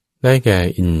ได้แก่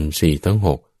อินทรีย์ทั้งห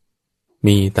ก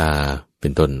มีตาเป็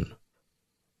นต้น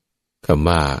คำ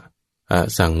ว่าอ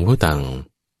สังวุตัง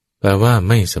แปลว่า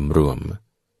ไม่สำรวม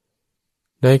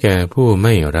ได้แก่ผู้ไ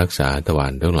ม่รักษาทวา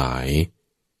รทั้งหลาย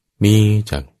มี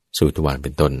จักษุทวารเป็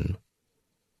นต้น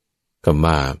คำ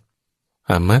ว่า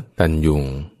อมัตตัญยุง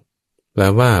แปล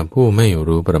ว่าผู้ไม่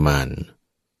รู้ประมาณ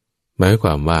หมายคว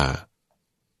ามว่า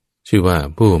ชื่อว่า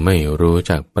ผู้ไม่รู้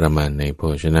จักประมาณในโภ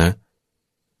ชนะ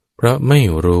เพราะไม่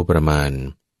รู้ประมาณ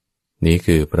นี้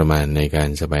คือประมาณในการ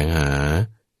แสวงหา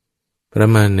ประ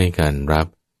มาณในการรับ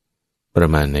ประ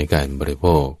มาณในการบริโภ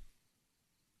ค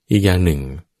อีกอย่างหนึ่ง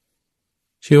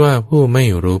ชื่อว่าผู้ไม่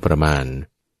รู้ประมาณ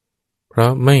เพรา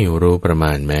ะไม่รู้ประม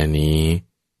าณแม้นี้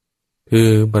คือ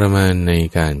ประมาณใน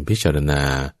การพิจารณา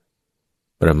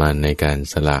ประมาณในการ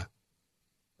สละ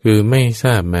คือไม่ท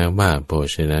ราบแม้ว่าโภ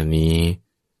ชนะนี้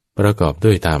ประกอบ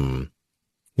ด้วยธรรม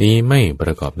นี้ไม่ปร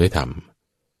ะกอบด้วยธรรม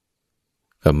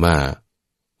คำว่า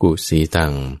กุสีตั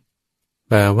งแ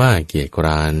ปลว่าเกียจค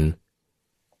ร้าน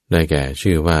ได้แก่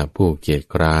ชื่อว่าผู้เกียจ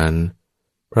คร้าน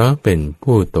เพราะเป็น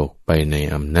ผู้ตกไปใน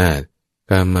อำนาจ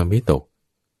กามวิตก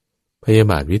พยา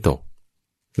บาทวิตก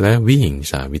และวิหิง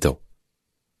สาวิตก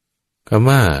คำ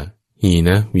ว่าหีน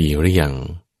ะวีริยัง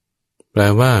แปล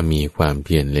ว่ามีความเ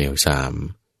พียรเลวทราม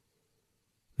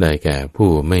ได้แก่ผู้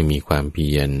ไม่มีความเพี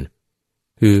ยร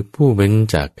คือผู้เว้น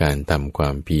จากการทำควา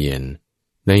มเพียร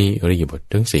ในอริยบท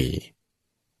ทั้งสี่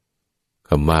ค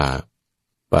ำว่า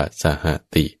ปัสสห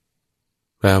ติ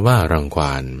แปลว่ารังคว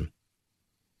าน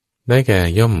ได้แก่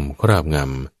ย่อมครอบง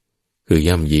ำคือ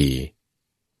ย่ำยี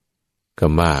ค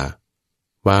ำว่า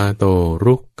วาโต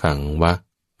รุกขังวะ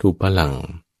ทุพลัง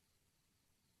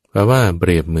แปลว่าเป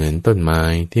รียบเหมือนต้นไม้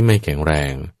ที่ไม่แข็งแร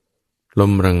งล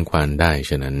มรังควานได้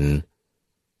ฉะนั้น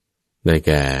ได้แ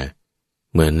ก่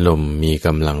เหมือนลมมีก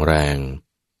ำลังแรง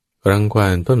รังควา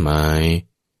นต้นไม้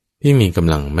ที่มีก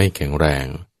ำลังไม่แข็งแรง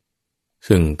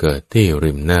ซึ่งเกิดที่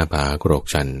ริมหน้าผาโกรก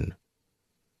ชัน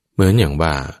เหมือนอย่าง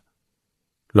ว่า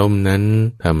ลมนั้น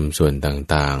ทำส่วน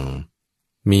ต่าง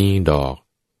ๆมีดอก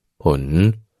ผล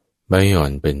ใบอ่อ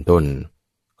นเป็นต้น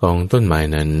ของต้นไม้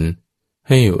นั้นใ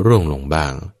ห้ร่วงลงบ้า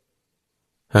ง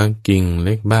หากกิ่งเ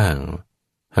ล็กบ้าง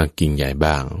หากกิ่งใหญ่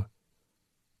บ้าง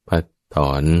พัดถ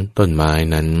อนต้นไม้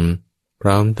นั้นพ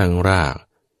ร้อมทั้งราก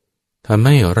ทำใ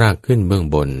ห้รากขึ้นเบื้อง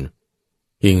บน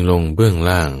กิ่งลงเบื้อง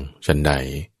ล่างฉันใด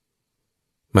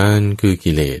มันคือ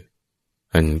กิเลส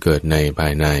อันเกิดในภา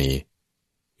ยใน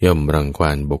ย่อมรังคว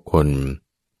านบุคคล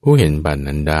ผู้เห็นบัณ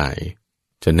นั้นได้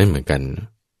จะนั่นเหมือนกัน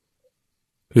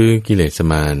คือกิเลส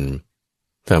มาร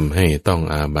ท ทำให้ต้อง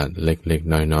อาบัติเล็ก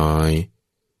ๆน้อย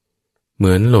ๆเห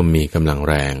มือนลมมีกำลัง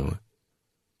แรง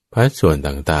พัดส่วน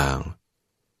ต่าง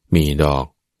ๆมีดอก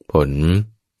ผล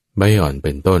ใบอ่อนเ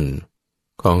ป็นต้น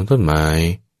ของต้นไม้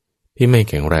ที่ไม่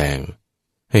แข็งแรง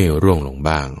ให้ร่วงลง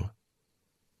บ้าง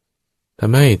ท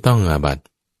ำให้ต้องอาบัติ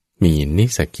มีนิ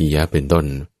สกิยะเป็นต้น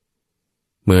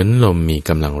เหมือนลมมี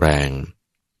กำลังแรง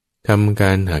ทำก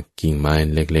ารหักกิ่งไม้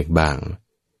เล็กๆบ้าง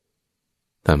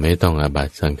ทำให้ต้องอาบั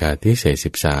ติสังฆาทิเศษ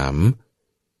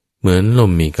13เหมือนล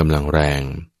มมีกำลังแรง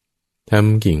ท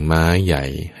ำกิ่งไม้ใหญ่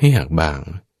ให้หักบ้าง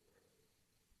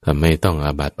ทำให้ต้องอ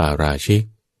าบัติปาราชิก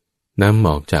นำอ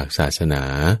อกจากศาสนา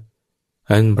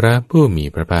อันพระผู้มี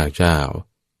พระภาคเจ้า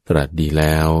ตรัสดีแ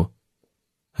ล้ว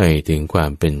ให้ถึงควา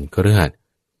มเป็นคฤหัสถ์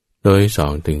โดย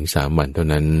2-3 วันเท่า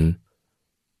นั้น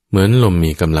เหมือนลม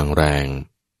มีกำลังแรง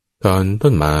ตอนต้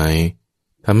นไม้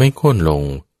ทำให้โค่นลง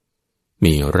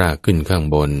มีรากขึ้นข้าง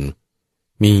บน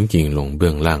มีกิ่งลงเบื้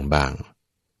องล่างบ้าง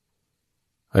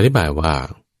อธิบายว่า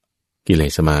กิเล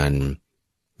สมาร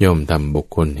ย่อมทำบุค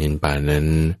คลเห็นป่านั้น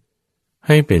ใ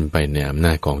ห้เป็นไปในอำน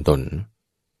าจของตน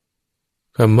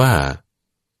คำว่า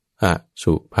อ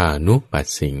สุภานุปัส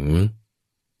สิง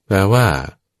แปลว่า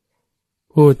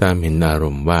ผู้ตามเห็นอาร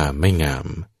มณ์ว่าไม่งาม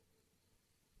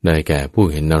ได้แก่ผู้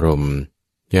เห็นอารมณ์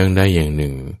อย่างใดอย่างห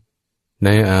นึ่งใน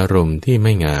อารมณ์ที่ไ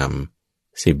ม่งาม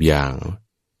10 อย่าง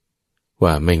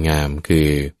ว่าไม่งามคือ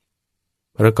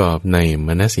ประกอบในม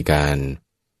นสิการ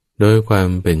โดยความ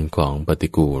เป็นของปฏิ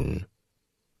กูล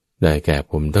ได้แก่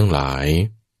ผมทั้งหลาย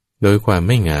โดยความไ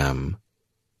ม่งาม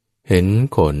เห็น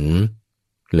ขน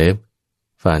เล็บ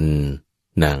ฟัน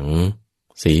หนัง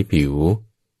สีผิว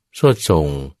โสดทรง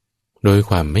โดย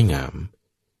ความไม่งาม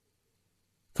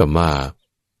คำว่า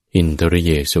อินทริเ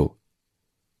ยสุ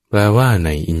แปลว่าใน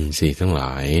อินทรีย์ทั้งหล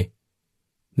าย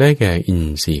ได้แก่อิน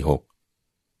ทรีย์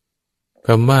6ค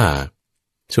ำว่า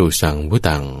สุสังวุ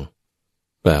ตัง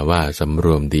แปลว่าสำร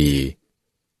วมดี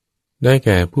ได้แ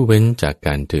ก่ผู้เว้นจากก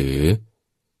ารถือ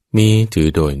มีถือ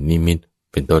โดยนิมิต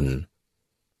เป็นต้น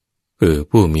คือ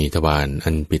ผู้มีทวารอั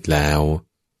นปิดแล้ว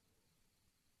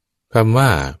คำว่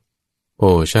าโภ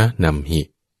ชะนัมหิ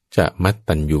จะมัต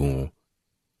ตัญญู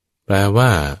แปลว่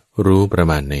ารู้ประ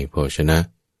มาณในโภชนะ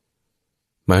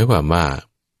หมายความว่า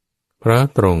เพราะ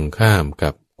ตรงข้ามกั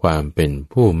บความเป็น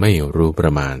ผู้ไม่รู้ปร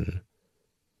ะมาณ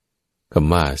ค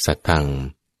ำว่าสัตทัง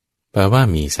แปลว่า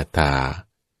มีศรัทธา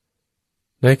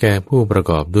ได้แก่ผู้ประ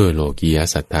กอบด้วยโลกีย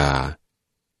ศรัทธา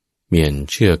เมียน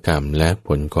เชื่อกรรมและผ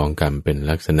ลของกรรมเป็น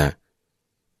ลักษณะ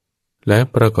และ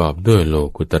ประกอบด้วยโล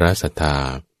กุตระศรัทธา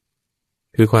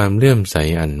คือความเลื่อมใส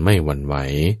อันไม่หวั่นไหว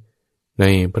ใน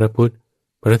พระพุทธ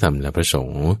พระธรรมและพระสง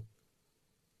ฆ์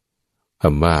ค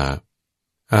ำว่า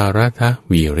อารัฐ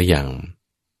วีริยัง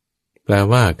แปล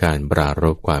ว่าการปราร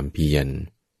ภความเพียร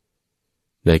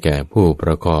ได้แก่ผู้ป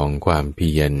ระคองความเ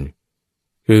พียร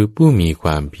คือผู้มีคว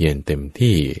ามเพียรเต็ม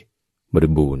ที่บริ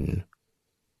บูรณ์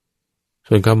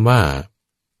ส่วนคำว่า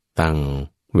ตัง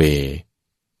เว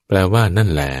แปลว่านั่น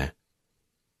แหละ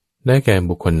ได้แก่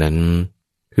บุคคลนั้น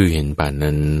คือเห็นป่าน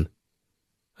นั้น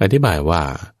อธิบายว่า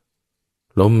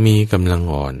ลมมีกำลัง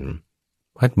อ่อน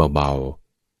พัดเบา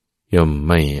ๆย่อม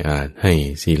ไม่อาจให้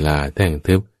ศิลาแท่ง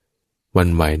ทึบวัน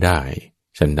ไหวได้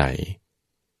ฉันใด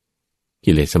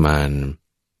กิเลสมาร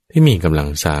ที่มีกำลัง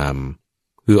ซาม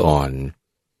คืออ่อน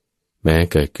แม้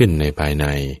เกิดขึ้นในภายใน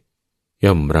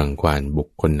ย่อมรังควานบุค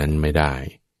คลนั้นไม่ได้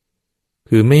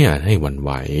คือไม่อาจให้หวั่นไห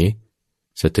ว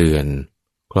สะเทือน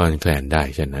คลอนแคลนได้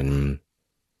ฉะนั้น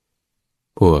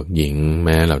พวกหญิงแ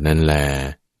ม้เหล่านั้นแล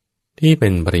ที่เป็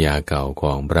นภรรยาเก่าข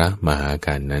องพระมหาก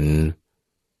ารนั้น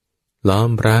ล้อม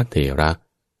พระเถระ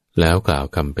แล้วกล่าว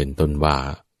คำเป็นต้นว่า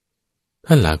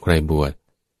ท่านลาใครบวช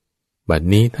บัด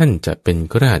นี้ท่านจะเป็น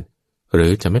คฤหัสถ์หรื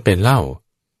อจะไม่เป็นเล่า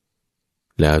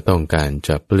แล้วต้องการจ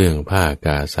ะเปลื้องผ้าก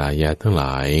าสายะทั้งหล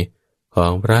ายขอ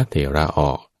งพระเถระอ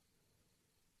อก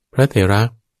พระเถระ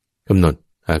กำหนด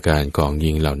อาการของห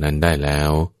ญิงเหล่านั้นได้แล้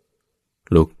ว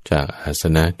ลุกจากอาส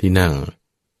นะที่นั่ง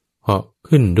เหาะ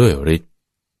ขึ้นด้วยฤทธิ์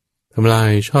ทำลา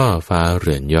ยช่อฟ้าเ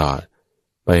รือนยอด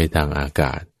ไปทางอาก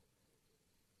าศ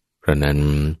เพราะนั้น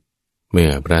เมื่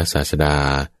อพระศาสดา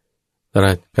ต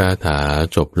รัสคาถา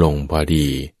จบลงพอดี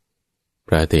พ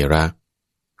ระเถระ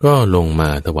ก็ลงมา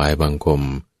ถวายบังคม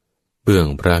เบื้อง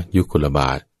พระยุคลบ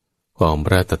าทของพ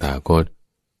ระตถาคต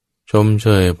ชมเช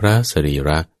ยพระสรีร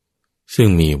ะซึ่ง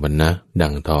มีวรรณะดั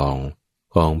งทอง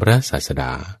ของพระศาสด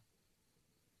า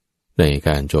ในก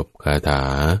ารจบคาถา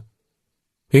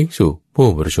ภิกษุผู้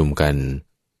ประชุมกัน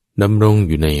ดำรงอ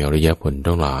ยู่ในอริยผล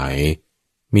ทั้งหลาย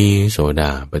มีโสด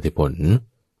าปัตติผล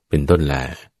เป็นต้นแล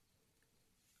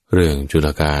เรื่องจุล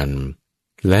กาล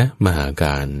และมหาก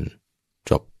าร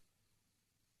จบ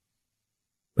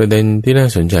ประเด็นที่น่า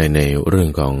สนใจในเรื่อง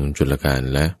ของจุลกาล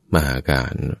และมหากา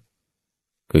ร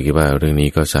คือคิดว่าเรื่องนี้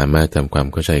ก็สามารถทำความ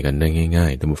เข้าใจกันได้ง่า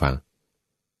ยๆท่านผู้ฟัง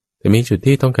แต่มีจุด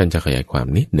ที่ต้องการจะขยายความ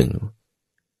นิดหนึ่ง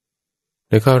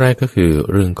ในข้อแรกก็คือ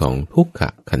เรื่องของทุกข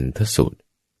ขันธสูตร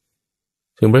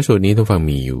ซึ่งพระสูตรนี้ท่านฟัง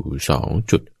มีอยู่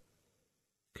2จุด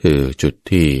คือจุด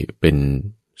ที่เป็น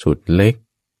สูตรเล็ก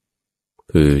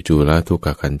คือจุลทุกข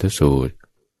ขันธสูตร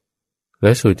แล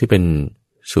ะสูตรที่เป็น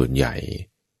สูตรใหญ่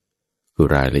คือ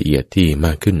รายละเอียดที่ม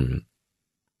ากขึ้น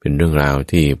เป็นเรื่องราว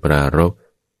ที่ปรารภ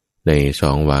ใน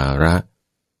2วาระ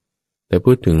แต่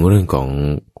พูดถึงเรื่องของ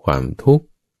ความทุกข์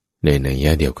ในนัยย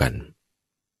ะเดียวกัน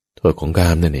โทษของกา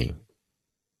มนั่นเอง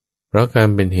เพราะการ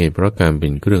เป็นเหตุเพราะการเป็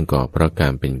นเครื่องก่อเพราะกา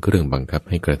รเป็นเครื่องบังคับ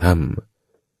ให้กระท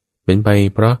ำเป็นไป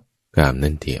เพราะกาม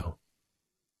นั่นเดียว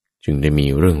จึงได้มี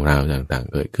เรื่องราวต่าง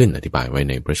ๆเกิดขึ้นอธิบายไว้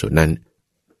ในพระสูตรนั้น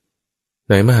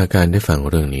ในมหาการได้ฟัง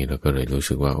เรื่องนี้เราก็เลยรู้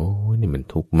สึกว่าโอ้นี่มัน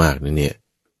ทุกข์มากนะเนี่ย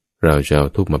เราจะเอา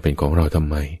ทุกข์มาเป็นของเราทำ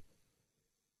ไม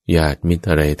ญาติมิตร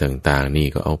อะไรต่างๆนี่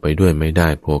ก็เอาไปด้วยไม่ได้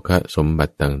โภคสมบั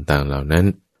ติต่างๆเหล่านั้น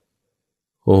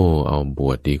โอ้เอาบ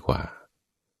วชดีกว่า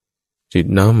จิต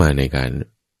น้อมมาในการ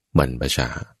บรรพชา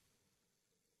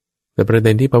แต่ประเ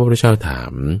ด็นที่พระพุทธเจ้าถา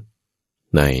ม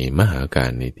ในมหากา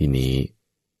รในที่นี้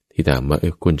ที่ถามว่า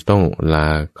คุณจะต้องลา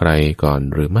ใครก่อน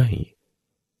หรือไม่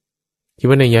คิด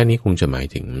ว่าในยะนี้คงจะหมาย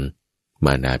ถึงม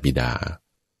ารดาบิดา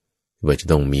ว่าจะ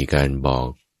ต้องมีการบอก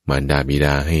มารดาบิด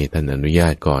าให้ท่านอนุญา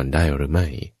ตก่อนได้หรือไม่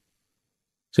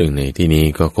ซึ่งในที่นี้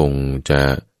ก็คงจะ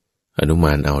อนุม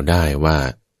านเอาได้ว่า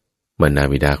มารดา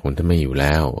บิดาของท่านไม่อยู่แ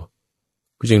ล้ว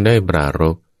ก็จึงได้ปราร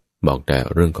ภบอกแต่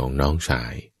เรื่องของน้องชา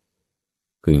ย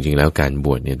คือจริงๆแล้วการบ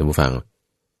วชเนี่ยท่านผู้ฟัง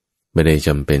ไม่ได้จ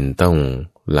ำเป็นต้อง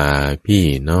ลาพี่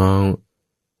น้อง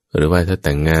หรือว่าถ้าแ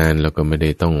ต่งงานเราก็ไม่ได้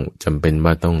ต้องจำเป็น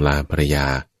ว่าต้องลาภรรยา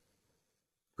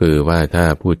คือว่าถ้า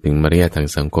พูดถึงมารยาททาง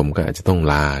สังคมก็อาจจะต้อง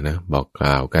ลานะบอกก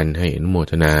ล่าวกันให้อนุโม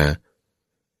ทนา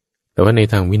แต่ว่าใน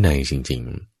ทางวินัยจริง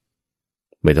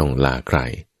ๆไม่ต้องลาใคร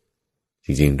จ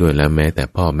ริงๆด้วยแล้วแม้แต่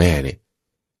พ่อแม่เนี่ย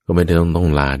ก็ไม่ได้ต้อง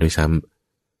ลาด้วยซ้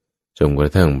ำจนกร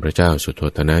ะทั่งพระเจ้าสุโธ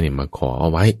ทนะเนี่ยมาขอเอา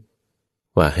ไว้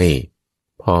ว่าให้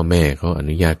พ่อแม่เขาอ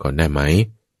นุญาตก่อนได้ไหม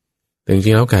แต่จ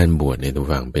ริงๆแล้วการบวชในทุก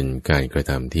ฝั่งเป็นการกระ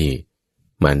ทำที่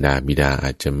มารดาบิดาอ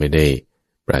าจจะไม่ได้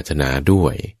ปรารถนาด้ว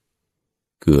ย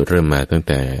คือเริ่มมาตั้งแ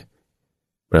ต่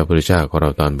พระพุทธเจ้าของเรา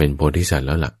ตอนเป็นโพธิสัตว์แ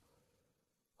ล้วล่ะ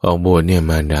ออกบวชเนี่ย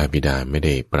มารดาบิดาไม่ไ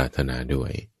ด้ปรารถนาด้ว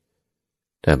ย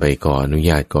แต่ไปขออนุ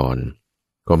ญาตก่อน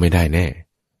ก็ไม่ได้แน่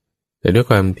แต่ด้วย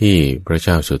ความที่พระเ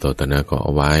จ้าสุโธทนะขอเ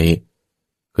อาไว้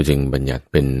ก็จึงบัญญัติ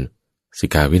เป็นสิก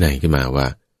ขาวินัยขึ้นมาว่า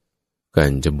กา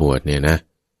รจะบวชเนี่ยนะ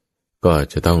ก็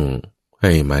จะต้องใ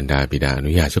ห้มารดาบิดาอ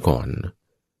นุญาตซะก่อน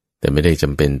แต่ไม่ได้จ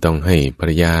ำเป็นต้องให้ภร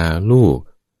รยาลูก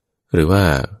หรือว่า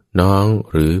น้อง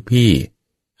หรือพี่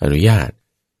อนุญาต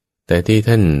แต่ที่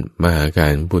ท่านมหากา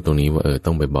รพูดตรงนี้ว่าต้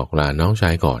องไปบอกลาน้องชา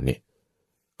ยก่อนเนี่ย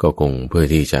ก็คงเพื่อ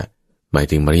ที่จะหมาย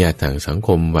ถึงมารยาททางสังค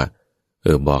มว่า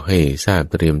บอกให้ทราบ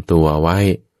เตรียมตัวไว้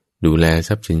ดูแลท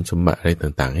รัพย์สินสมบัติอะไร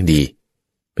ต่างๆให้ดี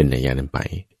เป็นนัยยะนั้นไป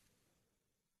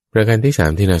ประการที่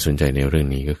3ที่น่าสนใจในเรื่อง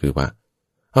นี้ก็คือว่า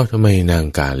ทำไมนาง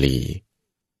กาลี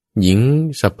หญิง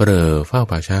สัปเหร่อเฝ้า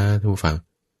ป่าช้าท่านผู้ฟัง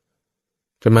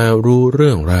จะมารู้เ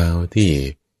รื่องราวที่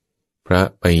พระ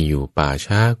ไปอยู่ป่า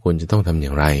ช้าควรจะต้องทำอย่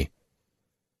างไร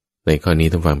ในข้อนี้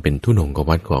ท่านฟังเป็นธุดงค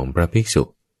วัตรของพระภิกษุ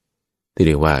ที่เ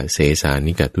รียกว่าเสสา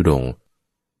นิกธุดงค์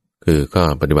คือก็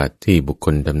ปฏิบัติที่บุคค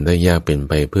ลทำได้ยากเป็น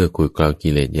ไปเพื่อขุดเกลากิ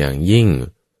เลสอย่างยิ่ง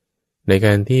ในก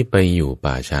ารที่ไปอยู่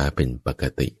ป่าช้าเป็นปก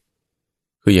ติ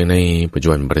คืออย่างในปัจจุ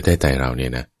บันประเทศไทยเราเนี่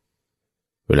ยนะ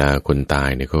เวลาคนตาย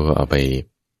เนี่ยเขาก็เอาไป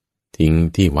ทิ้ง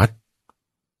ที่วัด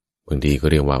บางทีก็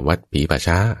เรียกว่าวัดผีป่า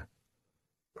ช้า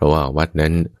เพราะว่าวัด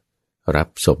นั้นรับ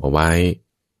ศพเอาไว้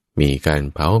มีการ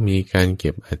เผามีการเก็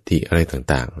บอัฐิอะไร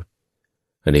ต่าง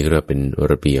ๆอันนี้ก็เป็น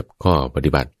ระเบียบข้อป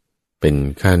ฏิบัติเป็น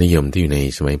ค่านิยมที่อยู่ใน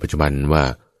สมัยปัจจุบันว่า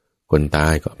คนตา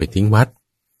ยก็เอาไปทิ้งวัด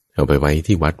เอาไปไว้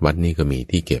ที่วัดนี่ก็มี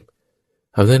ที่เก็บ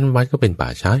เอาเส้นวัดก็เป็นป่า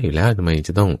ช้าอยู่แล้วทำไมจ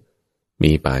ะต้อง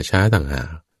มีป่าช้าต่างหาก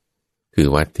คือ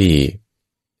วัดที่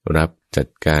รับจัด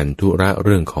การธุระเ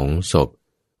รื่องของศพ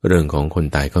เรื่องของคน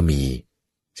ตายก็มี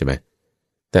ใช่ไหม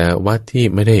แต่วัดที่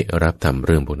ไม่ได้รับทำเ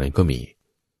รื่องพวกนั้นก็มี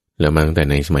แล้วมาตั้งแต่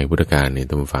ในสมัยพุทธกาลเนี่ย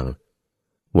ท่านผู้ฟัง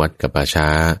วัดกับป่าช้า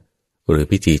หรือ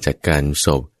พิธีจัดการศ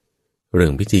พเรื่อ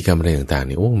งพิธีกรรมอะไรต่างๆ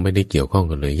นี่ไม่ได้เกี่ยวข้อง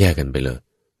กันเลยแยกกันไปเลย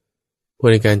พวก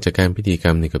ในการจัดการพิธีกร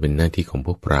รมนี่ก็เป็นหน้าที่ของพ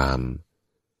วกพราหม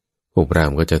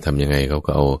ณ์ก็จะทำยังไงเขา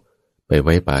ก็เอาไปไ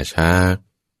ว้ป่าช้า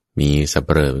มีสัป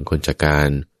เหร่อเป็นคนจัดการ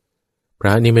พร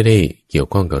ะนี่ไม่ได้เกี่ยว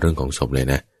ข้องกับเรื่องของศพเลย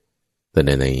นะแต่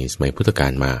ในสมัยพุทธกา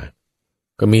ลมา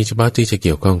ก็มีเฉพาะที่จะเ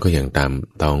กี่ยวข้องก็อย่างตาม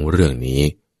ตองเรื่องนี้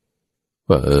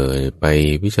ว่าไป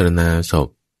พิจารณาศพ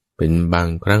ไป เป็นบาง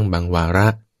ครั้งบางวาระ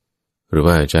หรือ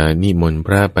ว่าจะนิมนต์พ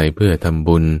ระไปเพื่อทำ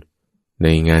บุญใน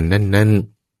งานนั้น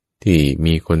ๆที่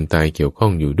มีคนตายเกี่ยวข้อ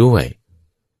งอยู่ด้วย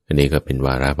อันนี้ก็เป็นว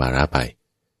าระไป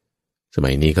ส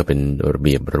มัยนี้ก็เป็นระเ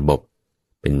บียบระบบ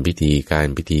เป็นพิธีการ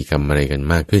พิธีกรรมอะไรกัน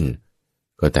มากขึ้น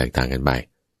ก็แตกต่างกันไป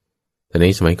แต่ใน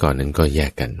สมัยก่อนนั้นก็แย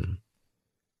กกัน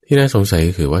ที่น่าสงสัย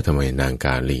ก็คือว่าทำไมนางก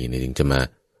าลีเนี่ยถึงจะมา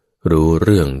รู้เ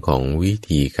รื่องของวิ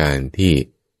ธีการที่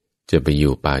จะไปอ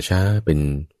ยู่ป่าช้าเป็น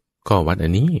ข้อวัดอั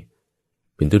นนี้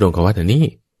เป็นธุดงควัดอันนี้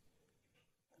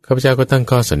ข้าพเจ้าก็ตั้ง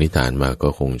ข้อสันนิษฐานมาก็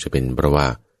คงจะเป็นเพราะว่า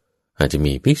อาจจะ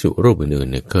มีภิกษุรูปอื่น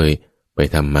ๆเนี่ยเคยไป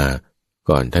ทำมา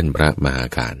ก่อนท่านพระมหา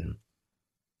การ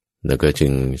แล้วก็จึ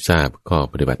งทราบข้อ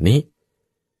ปฏิบัตินี้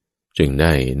จึงไ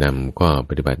ด้นำข้อป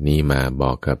ฏิบัตินี้มาบ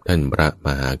อกกับท่านพระม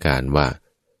หาการว่า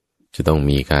จะต้อง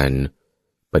มีการ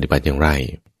ปฏิบัติอย่างไร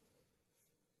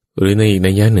หรือในอีก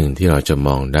นัยยะหนึ่งที่เราจะม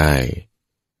องได้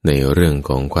ในเรื่อง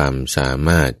ของความสา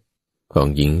มารถของ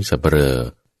หญิงสัปเหร่อ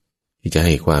ที่จะใ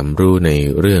ห้ความรู้ใน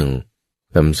เรื่อง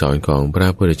คำสอนของพระ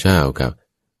พุทธเจ้ากับ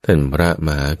ท่านพระม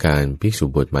หาการภิกษุ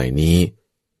บทใหม่นี้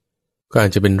ก็อา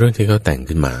จจะเป็นเรื่องที่เขาแต่ง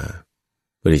ขึ้นมา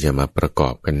เพื่อที่จะมาประกอ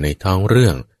บกันในท้องเรื่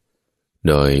อง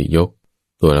โดยยก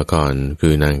ตัวละครคื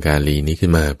อนางกาลีนี้ขึ้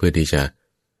นมาเพื่อที่จะ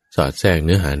สอดแทรกเ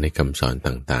นื้อหาในคำสอน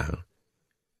ต่าง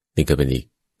ๆนี่ก็เป็นอีก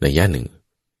นัยยะหนึ่ง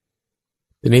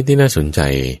ทีนี้ที่น่าสนใจ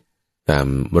ตาม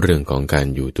เรื่องของการ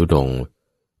อยู่ธุดงค์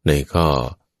ในข้อ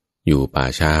อยู่ป่า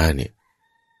ช้าเนี่ย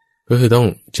ก็คือต้อง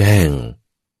แจ้ง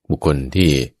บุคคล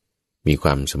ที่มีคว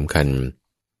ามสำคัญ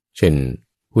เช่น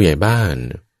ผู้ใหญ่บ้าน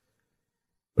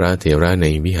พระเถระใน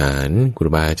วิหารครู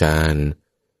บาอาจารย์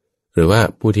หรือว่า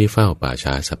ผู้ที่เฝ้าป่า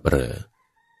ช้าสัปเหร่อ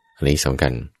อันนี้สำคั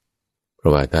ญเพรา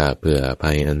ะว่าถ้าเผื่อ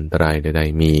ภัยอันตรายใด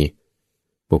ๆมี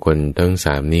บุคคลทั้งส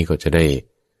ามนี้ก็จะได้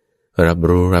รับ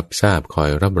รู้รับทราบคอย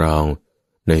รับรอง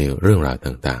ในเรื่องราว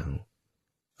ต่าง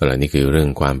ๆอะไรนี่คือเรื่อง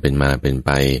ความเป็นมาเป็นไ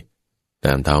ปต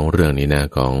ามท้องเรื่องนี้นะ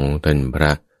ของท่านพร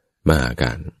ะมหาก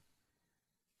าร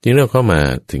จึงเราเข้ามา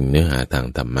ถึงเนื้อหาทาง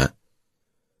ธรรมะ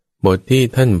บทที่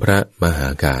ท่านพระมหา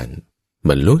การบ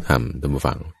รรลุธรรมท่านผู้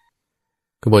ฟัง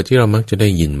คือบทที่เรามักจะได้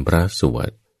ยินพระสวด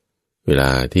เวลา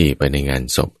ที่ไปในงาน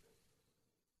ศพ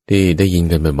ที่ได้ยิน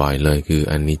กันบ่อยๆเลยคือ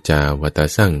อนิจจาวัฏ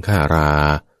สังขารา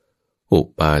อุ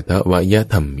ปาทวย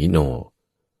ธรรมิโน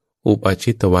อุป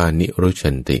ชิตวานิรุ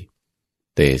ชันติ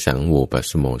เตสังวูปั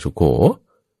สโมสุโข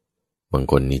บาง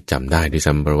คนนี่จำได้ด้วย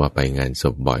ซ้ำเพราะว่าไปงานศ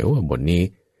พบ่อยว่าบทนี้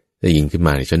ได้ยินขึ้นม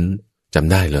าฉันจ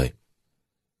ำได้เลย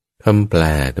คำแปล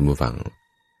ท่านผู้ฟัง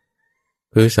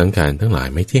คือสังขารทั้งหลาย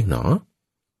ไม่เที่ยงหนอ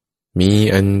มี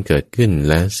อันเกิดขึ้น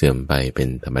และเสื่อมไปเป็น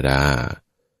ธรรมดา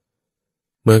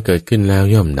เมื่อเกิดขึ้นแล้ว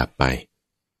ย่อมดับไป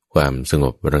ความสง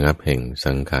บระงับแห่ง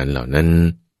สังขารเหล่านั้น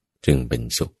จึงเป็น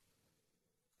สุข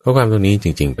ข้อความตรงนี้จ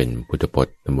ริงๆเป็นพุทธพจ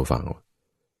น์ท่านผู้ฟัง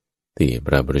ที่พ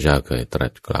ระพุทธเจ้าเคยตรั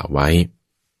สกล่าวไว้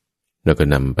แล้วก็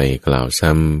นำไปกล่าว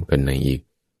ซ้ำกันในอีก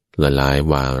หลาย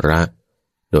ๆวาระ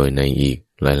โดยในอีก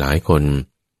หลายๆคน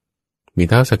มี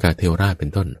ท้าวสักกะเทวราชเป็น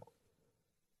ต้น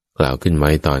กล่าวขึ้นไ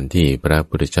ว้ตอนที่พระ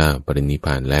พุทธเจ้าปรินิพพ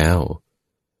านแล้ว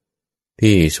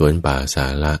ที่สวนป่าสา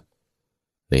ละ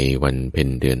ในวันเพ็ญ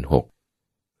เดือน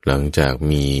6หลังจาก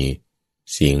มี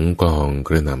เสียงกลองก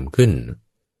ระหน่ำขึ้น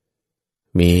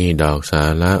มีดอกสา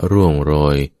ละร่วงโร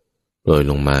ยโปรย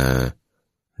ลงมา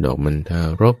ดอกมันทา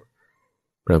รก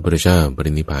พระพุทธเจ้าป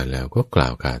รินิพพานแล้วก็กล่า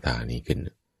วคาถานี้ขึ้น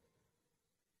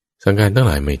สังขารทั้งห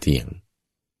ลายไม่เที่ยง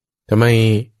ทำไม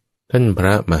ท่านพร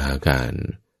ะมหาการ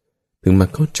ถึงมา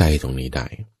เข้าใจตรงนี้ได้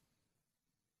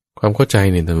ความเข้าใจ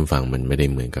ในท่านฟังมันไม่ได้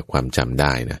เหมือนกับความจำไ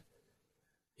ด้นะ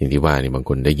อย่างที่ว่านี่บาง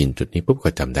คนได้ยินจุดนี้ปุ๊บก็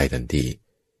จำได้ทันที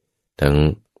ทั้ง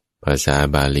ภาษา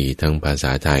บาลีทั้งภาษ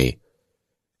าไทย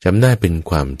จำได้เป็น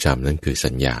ความจำนั่นคือ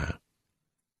สัญญา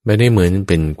ไม่ได้เหมือน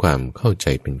เป็นความเข้าใจ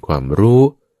เป็นความรู้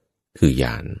คือญ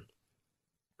าณ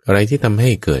อะไรที่ทำใ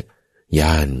ห้เกิดญ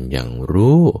าณอย่าง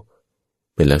รู้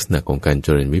เป็นลักษณะของการเจ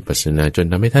ริญวิปัสสนาจน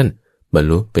ทำให้ท่านบรร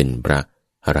ลุเป็นพระ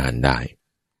อรหันต์ได้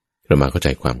เรามาเข้าใจ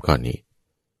ความข้อนี้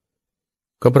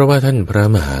ก็เพราะว่าท่านพระ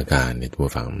มหาการในตัว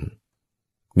ฝัง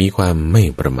มีความไม่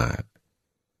ประมาท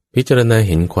พิจารณา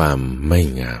เห็นความไม่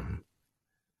งาม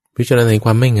พิจารณาเห็นค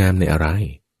วามไม่งามในอะไร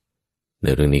ใน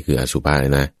เรื่องนี้คืออสุภะ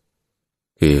นะ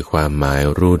คือความหมาย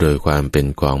รู้โดยความเป็น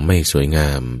ของไม่สวยงา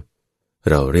ม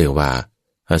เราเรียกว่า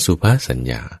อสุภสัญ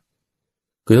ญา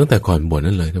คือตั้งแต่ก่อนบวช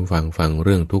นั่นเลยท่านฟังเ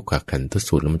รื่องทุกขขันธ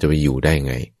สูตรแล้วมันจะไปอยู่ได้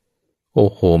ไงโอ้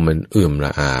โหมันเอื่อมล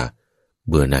ะอา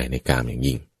เบื่อหน่ายในกามอย่าง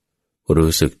ยิ่ง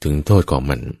รู้สึกถึงโทษของ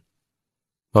มัน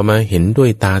พอมาเห็นด้วย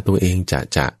ตาตัวเอง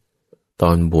จะต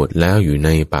อนบวชแล้วอยู่ใน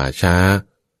ป่าช้า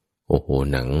โอ้โห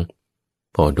หนัง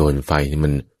พอโดนไฟมั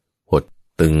นหด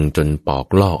ตึงจนปอก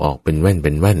ลอกออกเป็นแว่นเ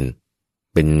ป็น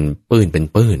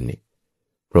ปื้นนี่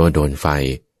เพราะว่าโดนไฟ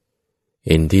เ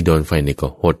อ็นที่โดนไฟนี่ก็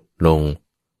หดลง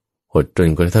หดจน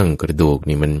กระทั่งกระดูก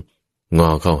นี่มันงอ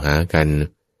เข้าหากัน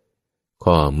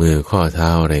ข้อมือข้อเท้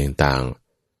าอะไรต่าง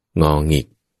ๆงอหงิก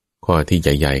ข้อที่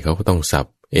ใหญ่ๆเขาก็ต้องสับ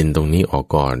เอ็นตรงนี้ออก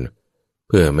ก่อนเ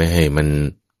พื่อไม่ให้มัน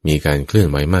มีการเคลื่อน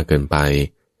ไหวมากเกินไป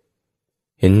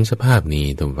เห็นสภาพนี้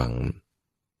ตรงฝัง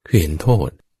คือเห็นโทษ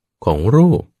ของ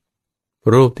รู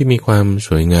ปที่มีความส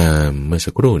วยงามเมื่อ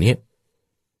สักครู่นี้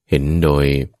เห็นโดย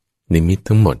นิมิต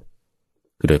ทั้งหมด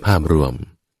คือโดยภาพรวม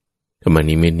ธรรม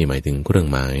นิมิตนี่หมายถึงเครื่อง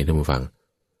หมายท่านผู้ฟัง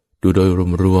ดูโดย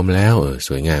รวมๆแล้วส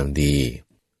วยงามดี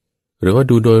หรือว่า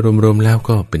ดูโดยรวมๆแล้ว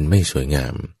ก็เป็นไม่สวยงา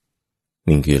ม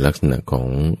นี่คือลักษณะของ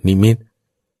นิมิต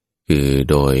คือ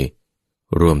โดย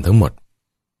รวมทั้งหมด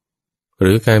ห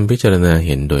รือการพิจารณาเ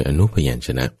ห็นโดยอนุพยัญช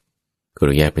นะก็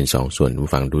แยกเป็นสองส่วนผู้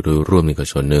ฟังดูโดยรวมนี่ก็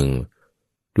ส่วนหนึ่ง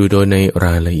ดูโดยในร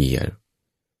ายละเอียด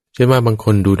เช่นว่าบางค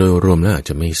นดูโดยรวมแล้วอาจ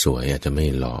จะไม่สวยอาจจะไม่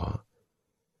หล่อ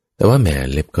แต่ว่าแหม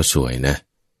เล็บก็สวยนะ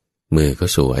มือก็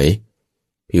สวย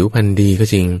ผิวพรรณดีก็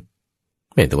จริง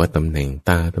แต่ว่าตำแหน่งต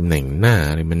าตำแหน่งหน้า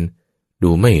อะไรมันดู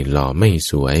ไม่หล่อไม่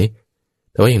สวย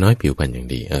แต่ว่าอย่างน้อยผิวพรรณอย่าง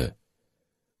ดี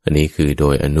อันนี้คือโด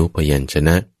ยอนุพยัญชน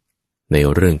ะใน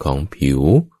เรื่องของผิว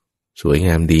สวยง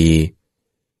ามดี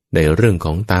ในเรื่องข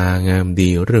องตางามดี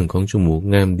เรื่องของจมูก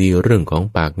งามดีเรื่องของ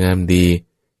ปากงามดี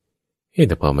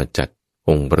แต่พอมาจัดอ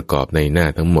งค์ประกอบในหน้า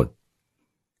ทั้งหมด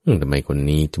ทำไมคน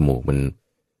นี้จมูกมัน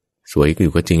สวยอ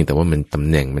ยู่ก็จริงแต่ว่ามันตำ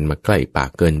แหน่งมันมาใกล้ปาก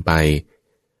เกินไป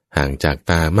ห่างจาก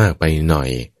ตามากไปหน่อย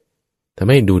ทำ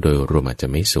ให้ดูโดยรวมอาจจะ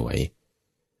ไม่สวย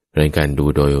ในการดู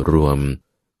โดยรวม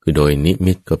คือโดยนิ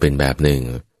มิตก็เป็นแบบหนึ่ง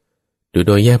ดูโ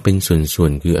ดยแยกเป็นส่ว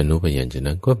นๆคืออนุพยัญชน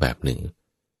ะก็แบบหนึ่ง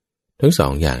ทั้งสอ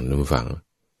งอย่างนั้นฟัง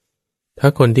ถ้า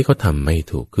คนที่เขาทำไม่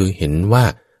ถูกคือเห็นว่า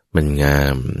มันงา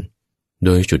มโด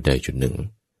ยจุดใดจุดหนึ่ง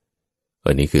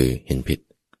อันนี้คือเห็นผิด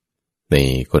ใน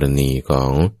กรณีของ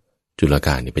จุลก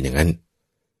าณนี่เป็นอย่างนั้น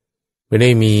ไม่ได้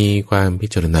มีความพิ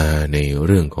จารณาในเ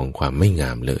รื่องของความไม่ง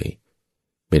ามเลย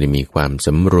ไม่ได้มีความส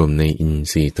ำรวมในอิน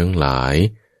ทรีย์ทั้งหลาย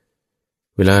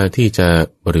เวลาที่จะ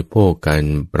บริโภคการ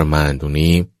ประมาณตรง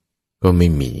นี้ก็ไม่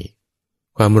มี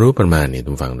ความรู้ประมาณเนี่ยทุ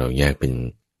กฝั่งเราแยกเป็น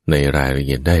ในรายละเ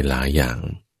อียดได้หลายอย่าง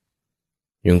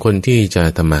อย่างคนที่จะ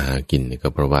ทำมาหากินก็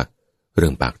เพราะว่าเรื่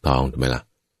องปากท้องถูกไหมล่ะ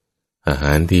อาห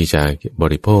ารที่จะบ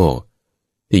ริโภค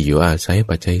ที่อยู่อาศัย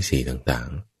ปัจจัยสี่ต่าง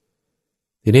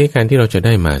ๆทีนี้การที่เราจะไ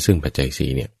ด้มาซึ่งปัจจัยสี่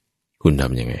เนี่ยคุณท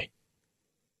ำยังไง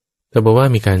ถ้าบอกว่า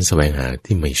มีการแสวงหา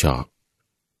ที่ไม่ชอบ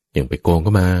อย่างไปโกง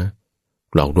ก็มา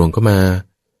หลอกลวงก็มา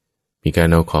มีการ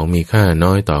เอาของมีค่า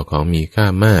น้อยต่อของมีค่า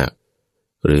มาก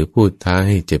หรือพูดท้าใ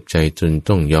ห้เจ็บใจจน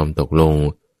ต้องยอมตกลง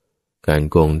การ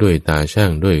โกงด้วยตาช่า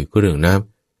งด้วยเครื่องนับ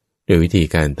ด้วยวิธี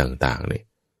การต่าง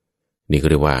ๆนี่ก็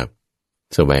เรียกว่า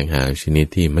แสวงหาชนิด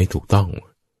ที่ไม่ถูกต้อง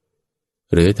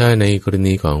หรือถ้าในกร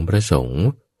ณีของพระสงฆ์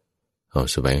เอา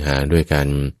แสวงหาด้วยกัน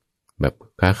แบบ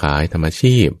ค้าขายทำอา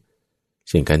ชีพเ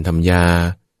ช่นการทำยา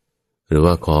หรือ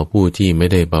ว่าขอผู้ที่ไม่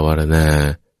ได้ปวารณา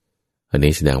อัน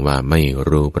นี้แสดงว่าไม่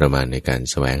รู้ประมาณในการ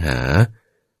แสวงหา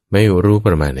ไม่รู้ป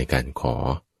ระมาณในการขอ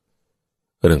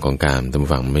เรื่องของการท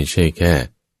ำฝังไม่ใช่แค่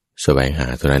แสวงหา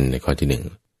เท่านั้นในข้อที่หนึ่ง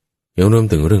ยังรวม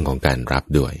ถึงเรื่องของการรับ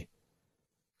ด้วย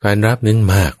การรับนั้น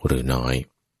มากหรือน้อย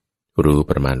รู้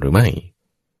ประมาณหรือไม่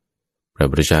พระ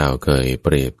พุทธเจ้าเคยเป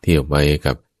รียบเทียบไว้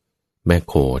กับแม่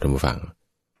โคท่านผู้ฟัง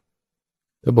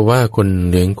ถ้าบอกว่าคน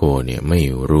เลี้ยงโคเนี่ยไม่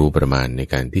รู้ประมาณใน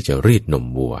การที่จะรีดนม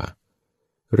วัว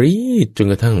รีดจน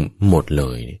กระทั่งหมดเล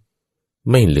ย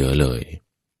ไม่เหลือเลย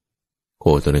โค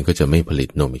ตัวนั้นก็จะไม่ผลิต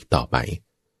นมอีกต่อไป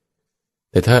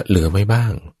แต่ถ้าเหลือไว้บ้า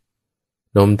ง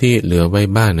นมที่เหลือไว้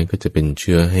บ้างนั้นก็จะเป็นเ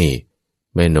ชื้อให้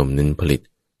แม่นมนั้นผลิต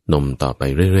นมต่อไป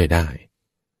เรื่อยๆได้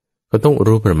ก็ต้อง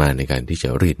รู้ประมาณในการที่จะ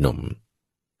รีดนม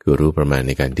คือรู้ประมาณใ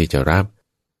นการที่จะรับ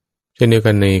เช่นเดียว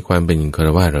กันในความเป็นฆร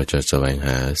าวาสเราจะแสวงห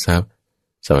าทรัพย์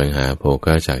แสวงหาโภค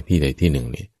จากที่ใดที่หนึ่ง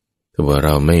นี่ถ้าว่าเร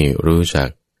าไม่รู้จัก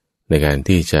ในการ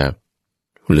ที่จะ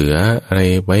เหลืออะไร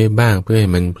ไว้บ้างเพื่อให้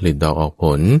มันผลิตดอกออกผ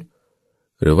ล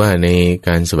หรือว่าในก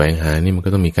ารแสวงหานี่มันก็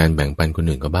ต้องมีการแบ่งปันคน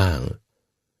อื่นก็บ้าง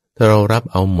ถ้าเรารับ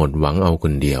เอาหมดหวังเอาค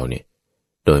นเดียวเนี่ย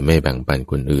โดยไม่แบ่งปัน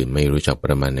คนอื่นไม่รู้จักป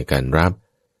ระมาณในการรับ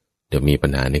เดี๋ยวมีปั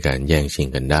ญหาในการแย่งชิง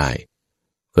กันได้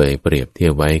เคยเปรียบเทีย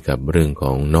บไว้กับเรื่องข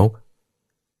องนก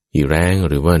อีแร้ง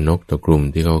หรือว่านกตะกรุม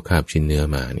ที่เขาคาบชิ้นเนื้อ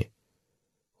มาเนี่ย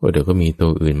เดี๋ยวก็มีตั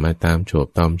วอื่นมาตามโฉบ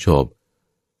ตอมโฉบ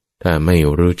ถ้าไม่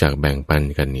รู้จักแบ่งปัน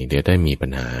กันนี่เดี๋ยวได้มีปั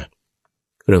ญหา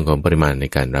เรื่องของปริมาณใน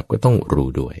การรับก็ต้องรู้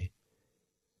ด้วย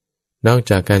นอก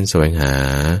จากการแสวงหา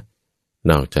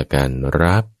นอกจากการ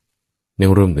รับยั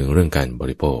งรวมถึงเรื่องการบ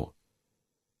ริโภค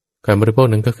การบริโภค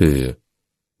นั้นก็คือ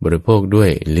บริโภคด้วย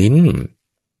ลิ้น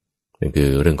นั่นคือ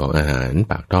เรื่องของอาหาร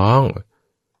ปากท้อง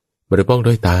บริโภค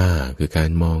ด้วยตาคือการ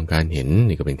มองการเห็น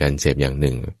นี่ก็เป็นการเสพอย่างห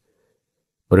นึ่ง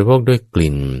บริโภคด้วยก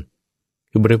ลิ่น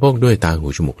คือบริโภคด้วยตาหู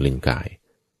จมูกลิ้นกาย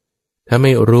ถ้าไ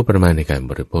ม่รู้ประมาณในการ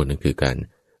บริโภคนั่นคือการ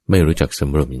ไม่รู้จักส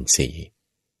ำรวมอินทรีย์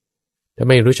ถ้า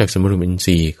ไม่รู้จักสำรวมอินท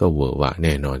รีย์ก็เวอะหวะแ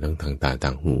น่นอนทั้งทางตาท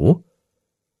างหู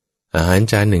อาหาร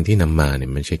จานหนึ่งที่นำมาเนี่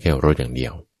ยไม่ใช่แค่รสอย่างเดี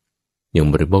ยวยัง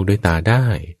บริโภคด้วยตาได้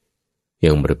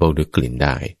ยังบริโภคด้วยกลิ่นไ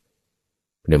ด้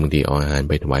บางทีเอาอาหาร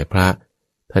ไปถวายพระ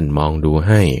ท่านมองดูใ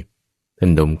ห้ท่าน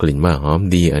ดมกลิ่นว่าหอม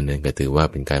ดีอันนั้นก็ถือว่า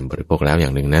เป็นการบริโภคแล้วอย่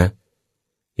างหนึ่งนะ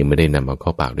ยังไม่ได้นำเอาเข้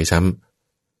าปากด้วยซ้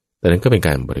ำแต่นั้นก็เป็นก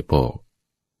ารบริโภค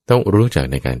ต้องรู้จัก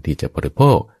ในการที่จะบริโภ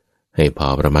คให้พอ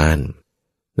ประมาณ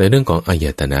ในเรื่องของอาย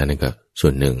ตนะนั่นก็ส่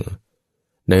วนหนึ่ง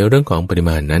ในเรื่องของปริ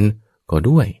มาณนั้นก็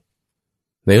ด้วย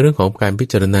ในเรื่องของการพิ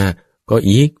จารณาก็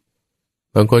อีก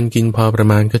บางคนกินพอประ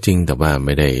มาณก็จริงแต่ว่าไ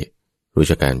ม่ได้รู้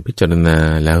จักการพิจารณา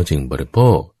แล้วจึงบริโภ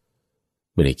ค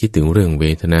ไม่ได้คิดถึงเรื่องเว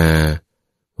ทนา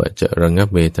ว่าจะระงับ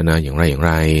เวทนาอย่างไ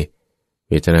ร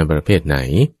เวทนาประเภทไหน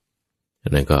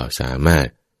นั่นก็สามารถ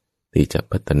ที่จะ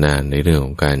พัฒนาในเรื่องข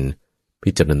องการ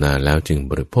พิจารณาแล้วจึง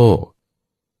บริโภค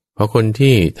เพราะคน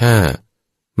ที่ถ้า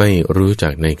ไม่รู้จั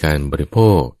กในการบริโภ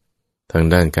คทาง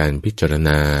ด้านการพิจารณ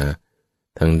า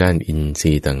ทางด้านอินท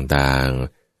รีย์ต่าง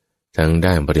ๆทาง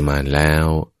ด้านปริมาณแล้ว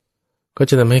ก็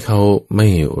จะทำให้เขาไม่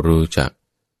รู้จัก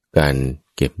การ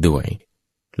เก็บด้วย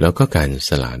แล้วก็การส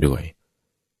ละด้วย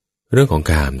เรื่องของ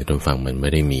กามในตรงฝั่งมันไม่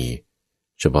ได้มี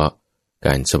เฉพาะก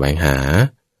ารแสวงหา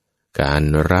การ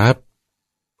รับ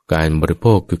การบริโภ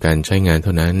คคือการใช้งานเ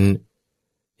ท่านั้น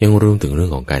ยังรวมถึงเรื่อ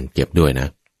งของการเก็บด้วยนะ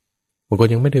บางคน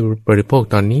ยังไม่ได้บริโภค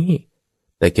ตอนนี้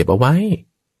แต่เก็บเอาไว้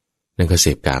นั่นก็เส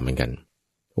พกามเหมือนกัน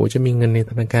โอ้จะมีเงินใน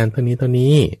ธนาคารเท่า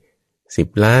นี้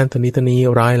10 ล้านเท่านี้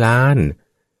100 ล้าน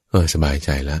สบายใจ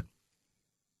แล้ว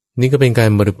นี่ก็เป็นการ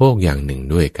บริโภคอย่างหนึ่ง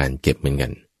ด้วยการเก็บเหมือนกั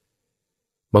น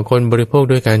บางคนบริโภค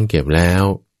ด้วยการเก็บแล้ว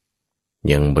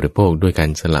ยังบริโภคด้วยการ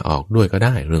สละออกด้วยก็ไ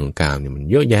ด้เรื่องของกามเนี่ยมัน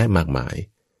เยอะแยะมากมาย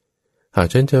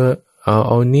ฉันจะเ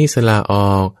อานี่สละอ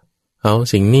อกเอา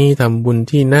สิ่งนี้ทำบุญ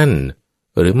ที่นั่น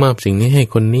หรือมอบสิ่งนี้ให้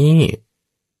คนนี้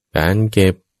การเก็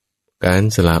บการ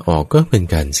สละออกก็เป็น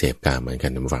การเสพกามเหมือนกั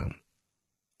นนะฟัง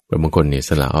บางคนเนี่ย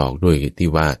สละออกด้วยที่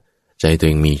ว่าใจตัวเ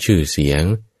องมีชื่อเสียง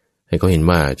ให้เขาเห็น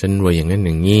ว่าฉันรวยอย่างนั้นอ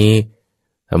ย่างนี้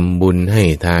ทำบุญให้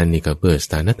ทานนี่ก็เพื่อส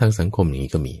ถานะทางสังคมอย่าง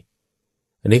นี้ก็มี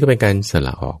อันนี้ก็เป็นการสล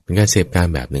ะออกเป็นการเสพกาม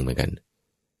แบบหนึ่งเหมือนกัน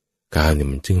กามเนี่ย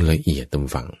มันจึงละเอียดตรง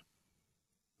ฝั่ง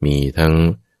มีทั้ง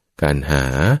การหา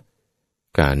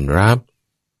การรับ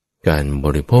การบ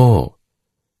ริโภค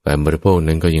การบริโภค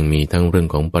นั้นก็ยังมีทั้งเรื่อง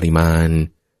ของปริมาณ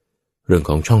เรื่อง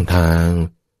ของช่องทาง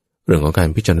เรื่องของการ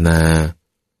พิจารณา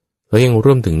แล้วยัง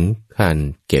ร่วมถึงการ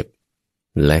เก็บ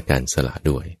และการสละ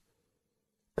ด้วย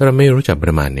ถ้าเราไม่รู้จักป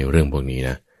ระมาณในเรื่องพวกนี้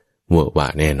นะเวอะหวะ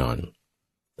แน่นอน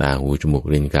ตาหูจมูก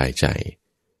ลิ้นกายใจ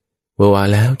เวอะหวะ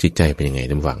แล้วจิตใจเป็นยังไง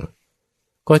ท่านฟัง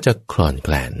ก็จะคลอนแค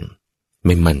ลนไ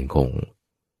ม่มั่นคง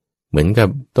เหมือนกับ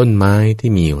ต้นไม้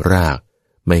ที่มีราก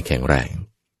ไม่แข็งแรง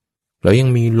แล้วยัง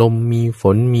มีลมมีฝ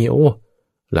นมี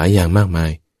หลายอย่างมากมา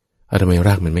ยทำไมร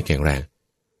ากมันไม่แข็งแรง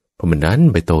เพราะมันดัน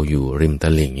ไปโตอยู่ริมต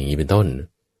ลิ่งอย่างนี้เป็นต้น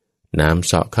น้ำเ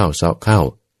ซาะเข้า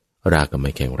รากก็ไ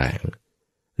ม่แข็งแรง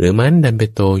หรือมันดันไป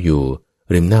โตอยู่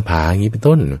ริมหน้าผาอย่างนี้เป็น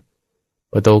ต้น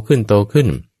พอโตขึ้น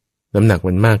น้ำหนัก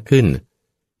มันมากขึ้น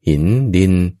หินดิ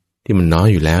นที่มันน้อย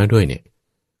อยู่แล้วด้วยเนี่ย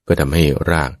ก็ทำให้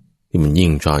รากที่มันยิ่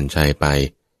งจรชัยไป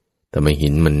ทำให้หิ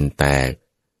นมันแตก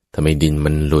ทำให้ดินมั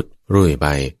นหลุดรุ่ยไป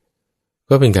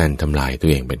ก็เป็นการทำลายตัว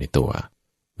เองไปในตัว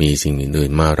มีสิ่งอื่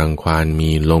นๆมารังควานมี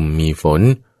ลมมีฝน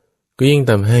ก็ยิ่ง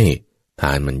ทำให้ฐ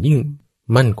านมันยิ่ง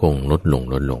มั่นคงลดล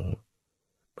ง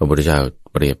พระพุทธเจ้า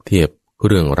เปรียบเทียบเ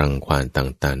รื่องรังควาน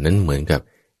ต่างๆนั้นเหมือนกับ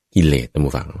กิเลสท่าน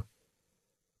ผู้ฟัง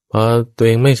พอตัวเ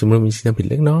องไม่สมรู้มีสิ่งผิด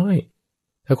เล็กน้อย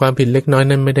ถ้าความผิดเล็กน้อย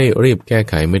นั้นไม่ได้รีบแก้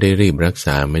ไขไม่ได้รีบรักษ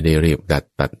าไม่ได้รีบ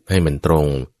ตัดให้มันตรง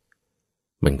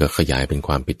มันก็ขยายเป็นค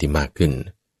วามผิดที่มากขึ้น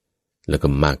แล้วก็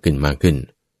มากขึ้น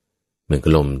เหมือนกั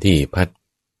บลมที่พัด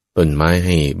ต้นไม้ใ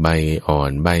ห้ใบอ่อ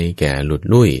นใบแก่หลุด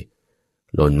ลุ่ย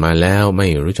หล่นมาแล้วไม่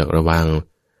รู้จักระวัง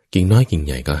กิ่งน้อยกิ่งใ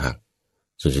หญ่ก็หัก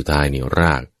สุดท้ายนี่ร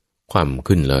ากคว่ำ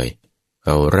ขึ้นเลยเอ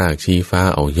ารากชี้ฟ้า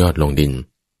เอายอดลงดิน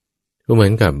ก็เหมือ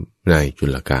นกับนายจุ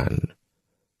ลการ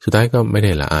สุดท้ายก็ไม่ไ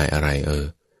ด้ละอายอะไร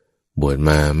บวชม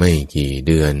าไม่กี่เ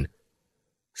ดือน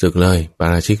สึกเลยปา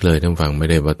ราชิกเลยท่านฟังไม่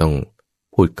ได้ว่าต้อง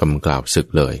พูดคำกล่าวสึก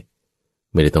เลย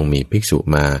ไม่ได้ต้องมีภิกษุ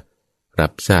มารั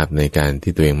บทราบในการ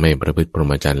ที่ตัวเองไม่ประพฤติพรห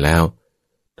มจรรย์แล้ว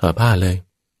ถอดผ้าเลย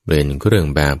เปลี่ยนเครื่อง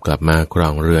แบบกลับมาครอ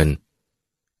งเรือน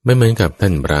ไม่เหมือนกับท่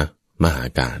านพระมหา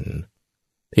การ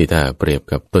ที่ถ้าเปรียบ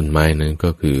กับต้นไม้นั้นก็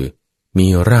คือมี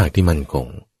รากที่มั่นคง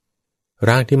ร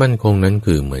ากที่มั่นคงนั้น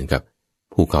คือเหมือนกับ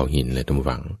ภูเขาหินเลยท่านผู้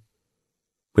ฟัง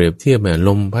เปรียบเทียบแบบล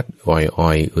มพัดอ่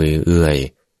อยๆเอื่อย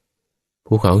ๆ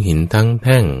ภูเขาหินทั้งแ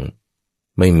ท่ง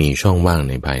ไม่มีช่องว่าง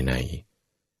ในภายใน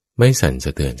ไม่สั่นส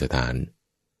ะเทือนสะท้าน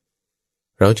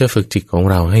เราจะฝึกจิตของ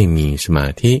เราให้มีสมา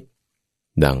ธิ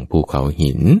ดังภูเขา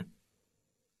หิน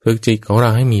ฝึกจิตของเรา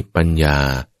ให้มีปัญญา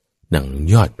ดัง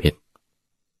ยอดเพชร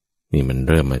นี่มัน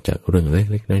เริ่มมาจากเรื่องเ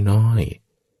ล็กๆน้อย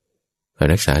ๆการ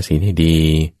รักษาศีลให้ดี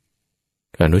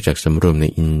การรู้จักสำรวมใน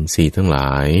อินทรีย์ทั้งหล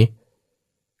าย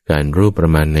การรู้ประ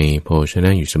มาณในโภชน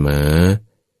ะอยู่เสมอ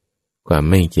ความ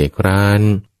ไม่เกียจคร้าน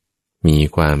มี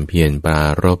ความเพียรปรา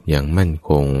รภอย่างมั่น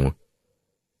คง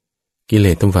กิเล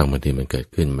สต้องฟังบางทีมันเกิด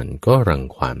ขึ้นมันก็รัง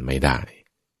ควานไม่ได้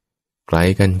ไกล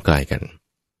กันไกลกัน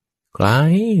ไกล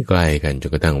ไกลกันจ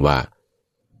นกระทั่งว่า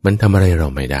มันทำอะไรเรา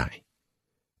ไม่ได้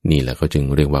นี่แหละเขาจึง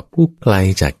เรียกว่าผู้ไกล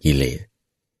จากกิเลส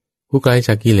ผู้ไกลจ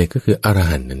ากกิเลสก็คืออร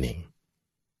หันต์นั่นเอง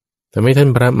ทำให้ท่าน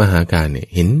พระมหาการเนี่ย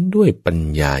เห็นด้วยปัญ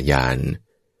ญาญาณ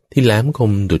ที่แหลมค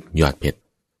มดุจยอดเพชร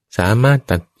สามารถ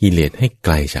ตัดกิเลสให้ไก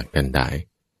ลจากกันได้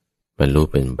บรรลุ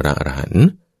เป็นพระอรหันต์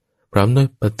พร้อมด้วย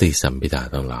ปฏิสัมภิทา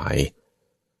ทั้งหลาย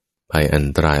ภัยอัน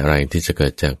ตรายอะไรที่จะเกิ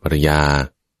ดจากภริยา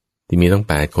ที่มีตั้ง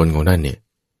8 คนของท่านเนี่ย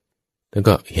ท่าน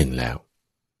ก็เห็นแล้ว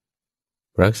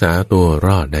รักษาตัวร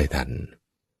อดได้ทัน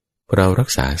เรารัก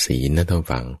ษาศีลนะท่าน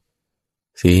ฟัง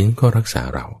ศีลก็รักษา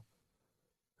เรา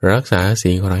รักษาศี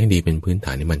ลของเราให้ดีเป็นพื้นฐ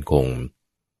านที่มั่นคง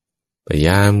พยาย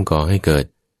ามก่อให้เกิด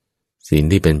ศีล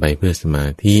ที่เป็นไปเพื่อสมา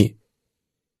ธิ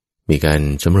มีการ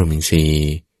สำรวมอินทรี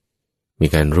ย์มี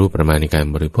การรู้ประมาณในการ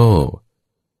บริโภค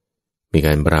มีก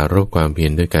ารปรารภความเพีย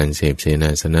รด้วยการเสพเสนา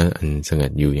สนะอันสงั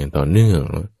ดอยู่อย่างต่อเนื่อง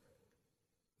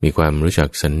มีความรู้จัก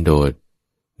สันโดษ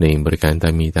ในบริการตา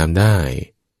มมีตามได้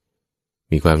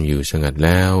มีความอยู่สงัดแ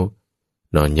ล้ว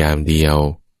นอนยามเดียว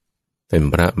เป็น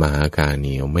พระมหาการเห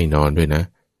นียวไม่นอนด้วยนะ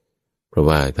เพราะ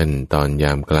ว่าท่านตอนย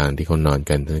ามกลางที่เขานอน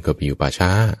กันท่านก็ไปอยู่ป่าช้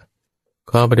า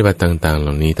ข้อปฏิบัติต่างๆเห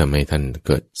ล่านี้ทำให้ท่านเ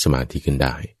กิดสมาธิขึ้นไ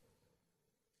ด้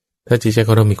ถ้าจิตใจข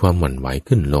องเรามีความหวั่นไหว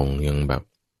ขึ้นลงยังแบบ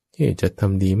จะท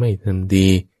ำดีไม่ทำดี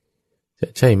จะ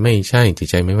ใช่ไม่ใช่จิต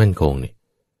ใจไม่มั่นคงเนี่ย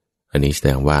อันนี้แสด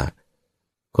งว่า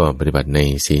ก็ปฏิบัติใน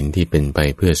ศีลที่เป็นไป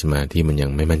เพื่อสมาธิมันยัง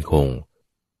ไม่มั่นคง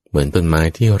เหมือนต้นไม้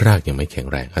ที่รากยังไม่แข็ง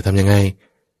แรงทำยังไง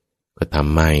ก็ท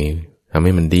ำใหม่ทำใ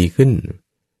ห้มันดีขึ้น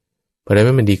พอได้ใ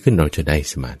ห้มันดีขึ้นเราจะได้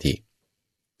สมาธิ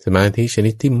ชนิ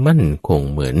ดที่มั่นคง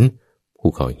เหมือนภู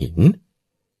เขาหิน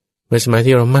เมื่อสมาธิ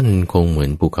เรามั่นคงเหมือ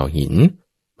นภูเขาหิน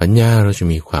ปัญญาเราจะ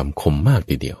มีความคมมาก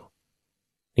ทีเดียว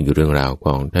นี่คือเรื่องราวข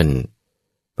องท่าน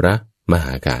พระมห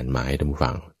าการหมายท่านผู้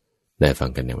ฟังได้ฟัง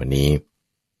กันในวันนี้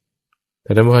ถ้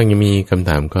าท่านผู้ฟังยังมีคำถ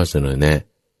ามข้อเสนอแนะ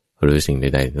หรือสิ่งใ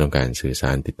ดๆที่ต้องการสื่อสา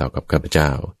รติดต่อกับข้าพเจ้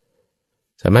า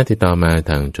สามารถติดต่อมา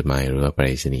ทางจดหมายหรือไปร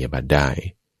ษณียบัตรได้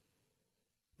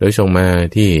โดยส่งมา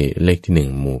ที่เลขที่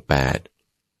1หมู่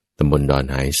8ตำบลดอน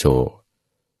หายโศก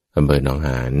อำเภอหนองห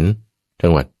านจั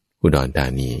งหวัดอุดรธา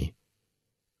นี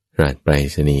รหัสไปร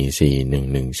ษณีย์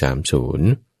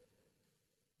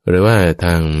41130หรือว่าท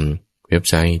างเว็บ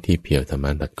ไซต์ที่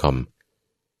peowthama.com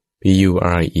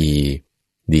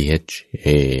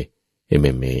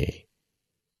puredhamma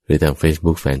หรือทาง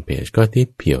Facebook Fanpage ก็ที่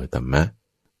เพียวธรรมะ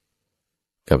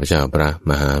ข้าพเจ้าพระ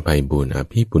มหาไพบูลย์อ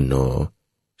ภิปุณโญ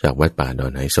จากวัดป่าดอ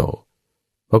นไหโศก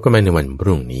พบกันใหม่ในวันพ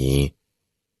รุ่งนี้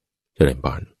เจริญพ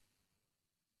ร